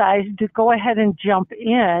emphasize, to go ahead and jump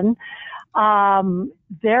in.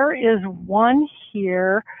 There is one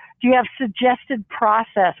here. Do you have suggested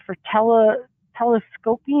process for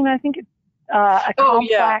telescoping, I think, a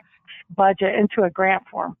complex budget into a grant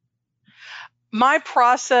form? My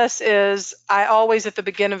process is, I always, at the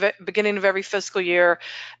beginning of every fiscal year,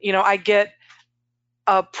 I get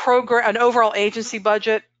an overall agency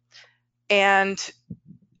budget, and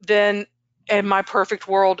then, in my perfect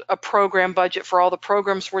world, a program budget for all the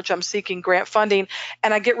programs for which I'm seeking grant funding,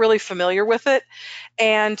 and I get really familiar with it.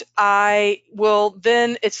 And I will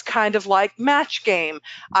then, it's kind of like match game.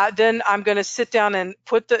 Then I'm going to sit down and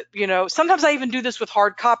put sometimes I even do this with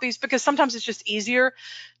hard copies, because sometimes it's just easier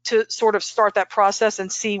to sort of start that process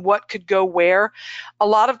and see what could go where. A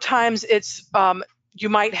lot of times it's, you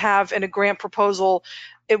might have in a grant proposal,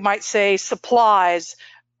 it might say supplies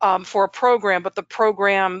for a program, but the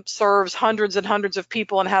program serves hundreds and hundreds of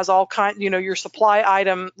people and has all kinds, your supply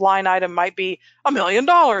line item might be $1 million.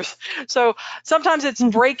 So sometimes it's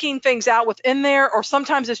breaking things out within there, or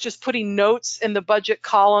sometimes it's just putting notes in the budget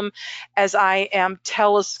column as I am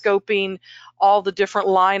telescoping all the different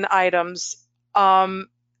line items.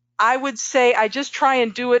 I would say I just try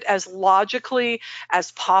and do it as logically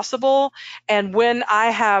as possible. And when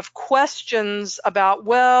I have questions about,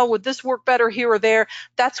 well, would this work better here or there,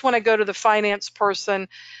 that's when I go to the finance person,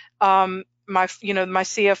 my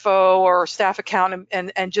CFO or staff accountant,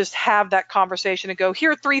 and just have that conversation and go,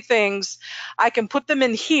 here are 3 things. I can put them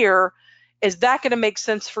in here. Is that going to make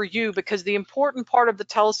sense for you? Because the important part of the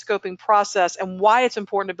telescoping process, and why it's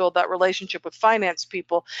important to build that relationship with finance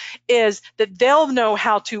people, is that they'll know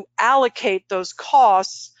how to allocate those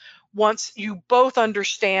costs once you both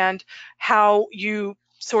understand how you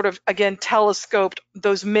sort of, again, telescoped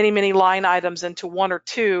those many, many line items into 1 or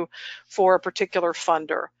 2 for a particular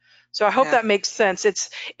funder. So I hope that makes sense.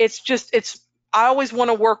 I always want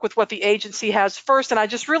to work with what the agency has first, and I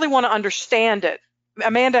just really want to understand it.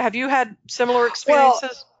 Amanda, have you had similar experiences?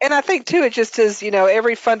 Well, and I think too, it just is,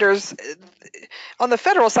 every funder's, on the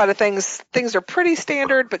federal side of things are pretty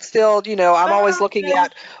standard, but still, I'm always looking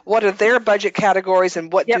at what are their budget categories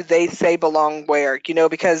and what do they say belong where,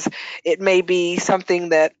 because it may be something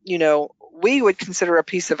that, we would consider a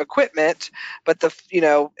piece of equipment, but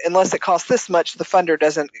unless it costs this much, the funder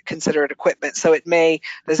doesn't consider it equipment. So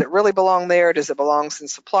does it really belong there? Does it belong in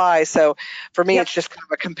supply? So for me, it's just kind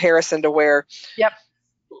of a comparison to where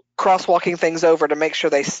crosswalking things over to make sure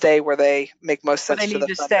they stay where they make most Where sense they to need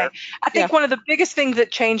the to stay. funder. I think one of the biggest things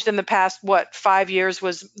that changed in the past, 5 years,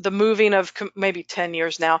 was the moving of, maybe 10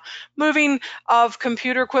 years now, moving of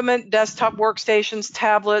computer equipment, desktop workstations,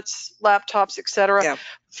 tablets, laptops, etc., Yeah.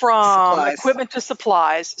 from Supplies. equipment to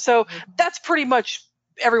supplies. So that's pretty much,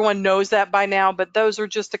 everyone knows that by now, but those are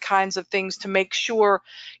just the kinds of things to make sure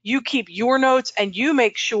you keep your notes, and you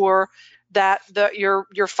make sure that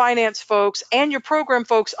your finance folks and your program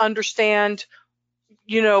folks understand,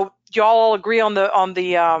 y'all all agree on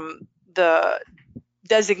the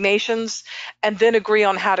designations, and then agree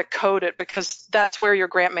on how to code it, because that's where your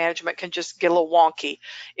grant management can just get a little wonky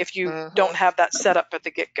if you don't have that set up at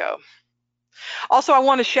the get-go. Also, I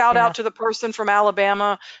want to shout out to the person from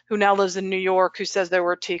Alabama who now lives in New York who says they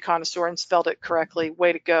were a tea connoisseur and spelled it correctly.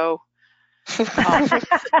 Way to go.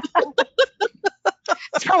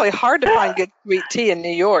 It's probably hard to find good sweet tea in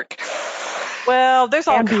New York. Well, there's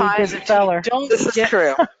all And be a kinds good of speller. tea. Don't This is get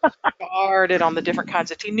true. started on the different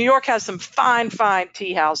kinds of tea. New York has some fine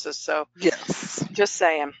tea houses, so Yes. just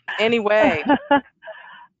saying. Anyway,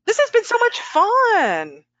 this has been so much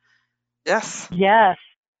fun. Yes. Yes.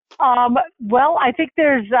 Well, I think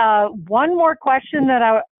there's one more question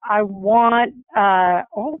that I want.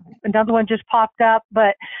 Another one just popped up,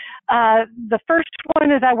 but the first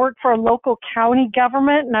one is, I work for a local county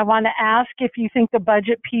government, and I want to ask if you think the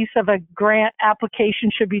budget piece of a grant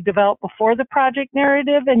application should be developed before the project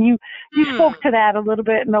narrative. And you spoke to that a little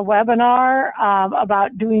bit in the webinar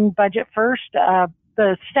about doing budget first.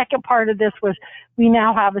 The second part of this was, we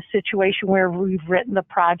now have a situation where we've written the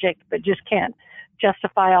project but just can't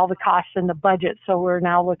justify all the costs in the budget, so we're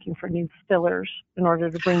now looking for new fillers in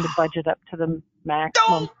order to bring the budget up to the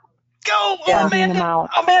maximum. Go,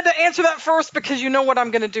 Amanda, answer that first, because you know what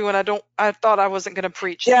I'm going to do, and I thought I wasn't going to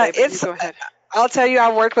preach today, but you go ahead. I'll tell you,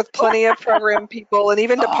 I've worked with plenty of program people, and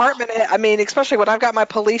even department head. I mean, especially when I've got my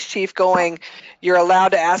police chief going, you're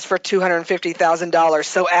allowed to ask for $250,000,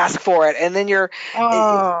 so ask for it. And then you're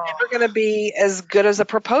never going to be as good as a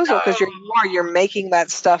proposal, because you're making that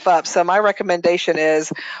stuff up. So my recommendation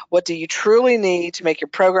is, what do you truly need to make your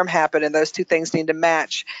program happen? And those two things need to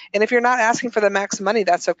match. And if you're not asking for the max money,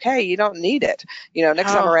 that's okay. You don't need it.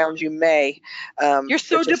 Next time around you may. You're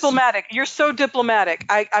so diplomatic. You're so diplomatic.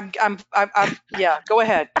 Yeah, go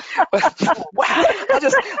ahead. Wow.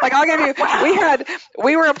 I'll give you,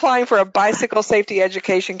 we were applying for a bicycle safety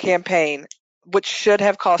education campaign, which should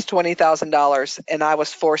have cost $20,000, and I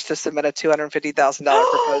was forced to submit a $250,000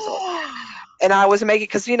 proposal. And I was making,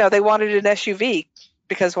 because, they wanted an SUV,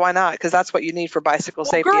 because why not? Because that's what you need for bicycle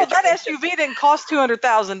safety girl, education. that SUV didn't cost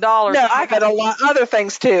 $200,000. No, I got a lot other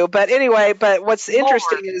things too. But anyway, what's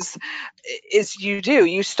interesting is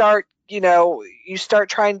you start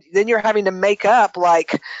trying, then you're having to make up,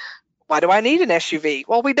 like, why do I need an SUV?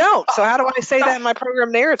 Well, we don't. So how do I say that in my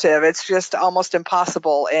program narrative? It's just almost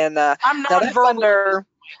impossible. And I'm nonverbal.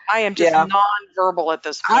 I am just nonverbal at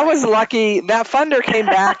this point. I was lucky. That funder came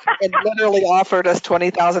back and literally offered us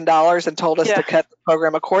 $20,000 and told us to cut the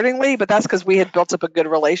program accordingly. But that's because we had built up a good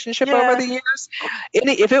relationship over the years.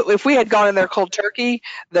 If we had gone in there cold turkey,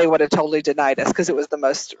 they would have totally denied us, because it was the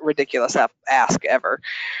most ridiculous ask ever.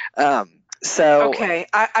 Okay,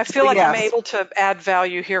 I feel like I'm able to add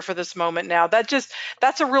value here for this moment now.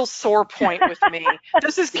 That's a real sore point with me.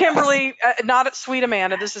 This is Kimberly, not at Sweet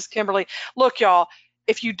Amanda. This is Kimberly. Look, y'all,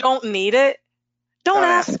 if you don't need it, don't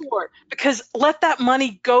ask for it, because let that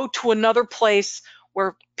money go to another place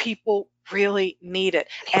where people really need it.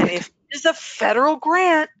 And if it is a federal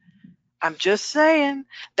grant, I'm just saying,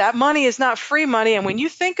 that money is not free money. And when you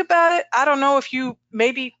think about it, I don't know if you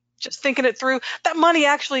maybe just thinking it through, that money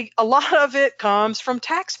actually, a lot of it comes from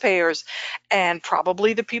taxpayers, and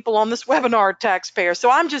probably the people on this webinar are taxpayers.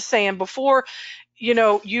 So I'm just saying, before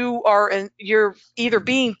you're either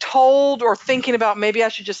being told or thinking about, maybe I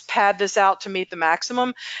should just pad this out to meet the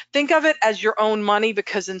maximum, think of it as your own money,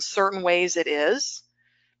 because in certain ways it is,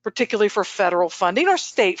 particularly for federal funding or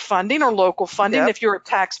state funding or local funding. If you're a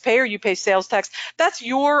taxpayer, you pay sales tax. That's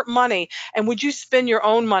your money. And would you spend your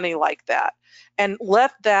own money like that? And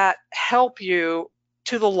let that help you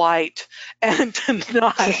to the light, and to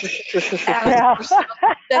not ask for stuff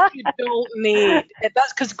that you don't need.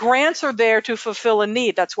 That's because grants are there to fulfill a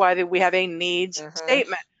need. That's why we have a needs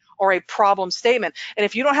statement or a problem statement. And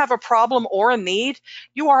if you don't have a problem or a need,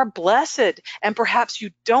 you are blessed, and perhaps you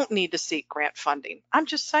don't need to seek grant funding. I'm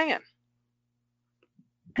just saying.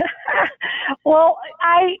 Well,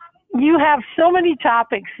 you have so many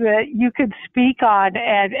topics that you could speak on,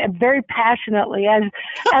 and very passionately, as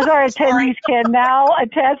our attendees can now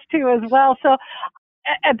attest to as well. So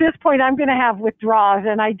at this point, I'm going to have withdrawals,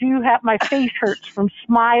 and I do have my face hurts from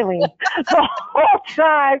smiling the whole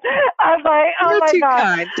time. I'm like, oh my God.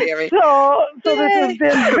 Kind, Tammy. So this has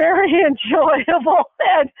been very enjoyable,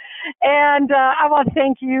 and I want to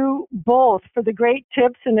thank you both for the great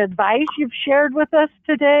tips and advice you've shared with us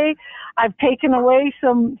today. I've taken away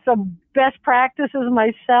some best practices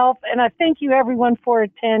myself, and I thank you everyone for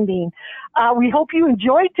attending. We hope you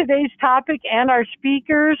enjoyed today's topic and our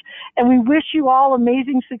speakers, and we wish you all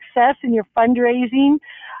amazing success in your fundraising.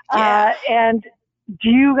 Yeah. And do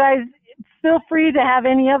you guys feel free to have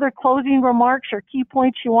any other closing remarks or key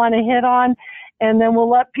points you want to hit on, and then we'll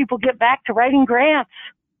let people get back to writing grants.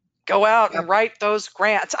 Go out and write those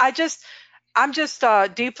grants. I'm just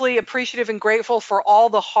deeply appreciative and grateful for all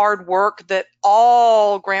the hard work that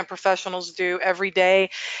all grant professionals do every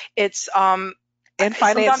day. It's and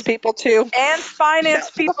finance people too. And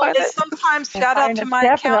finance people. It's sometimes shout out to my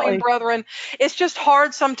accounting brethren. It's just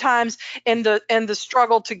hard sometimes in the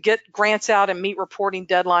struggle to get grants out and meet reporting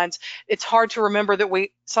deadlines. It's hard to remember that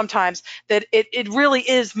it really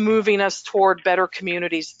is moving us toward better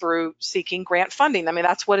communities through seeking grant funding. I mean,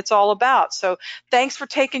 that's what it's all about. So thanks for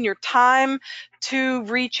taking your time to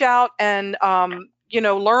reach out and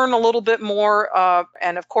learn a little bit more.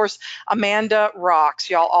 And of course, Amanda rocks.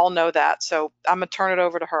 Y'all all know that. So I'm going to turn it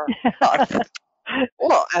over to her.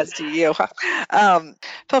 Well, as do you.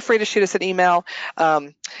 Feel free to shoot us an email.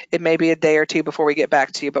 It may be a day or two before we get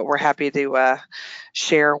back to you, but we're happy to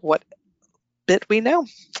share what bit we know.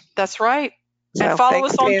 That's right. So, and follow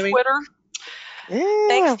us on Tammy. Twitter. Yeah.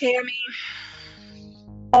 Thanks, Tammy.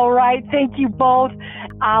 All right. Thank you both.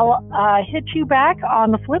 I'll hit you back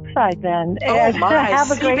on the flip side then. Oh, my.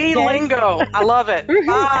 Have a great day. lingo. I love it.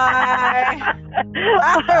 Bye.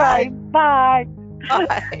 All right. Bye.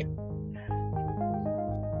 Bye.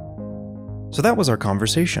 So that was our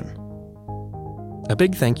conversation. A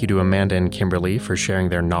big thank you to Amanda and Kimberly for sharing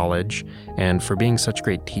their knowledge and for being such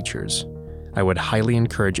great teachers. I would highly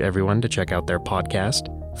encourage everyone to check out their podcast,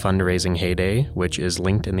 Fundraising Heyday, which is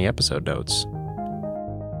linked in the episode notes.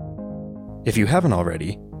 If you haven't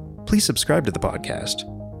already, please subscribe to the podcast.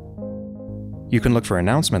 You can look for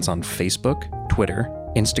announcements on Facebook, Twitter,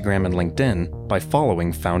 Instagram, and LinkedIn by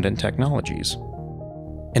following Foundant Technologies.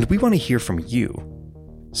 And we want to hear from you.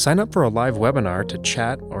 Sign up for a live webinar to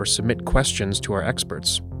chat or submit questions to our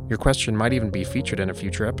experts. Your question might even be featured in a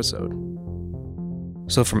future episode.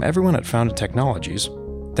 So from everyone at Foundant Technologies,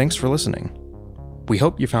 thanks for listening. We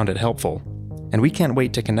hope you found it helpful, and we can't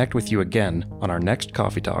wait to connect with you again on our next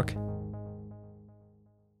Coffee Talk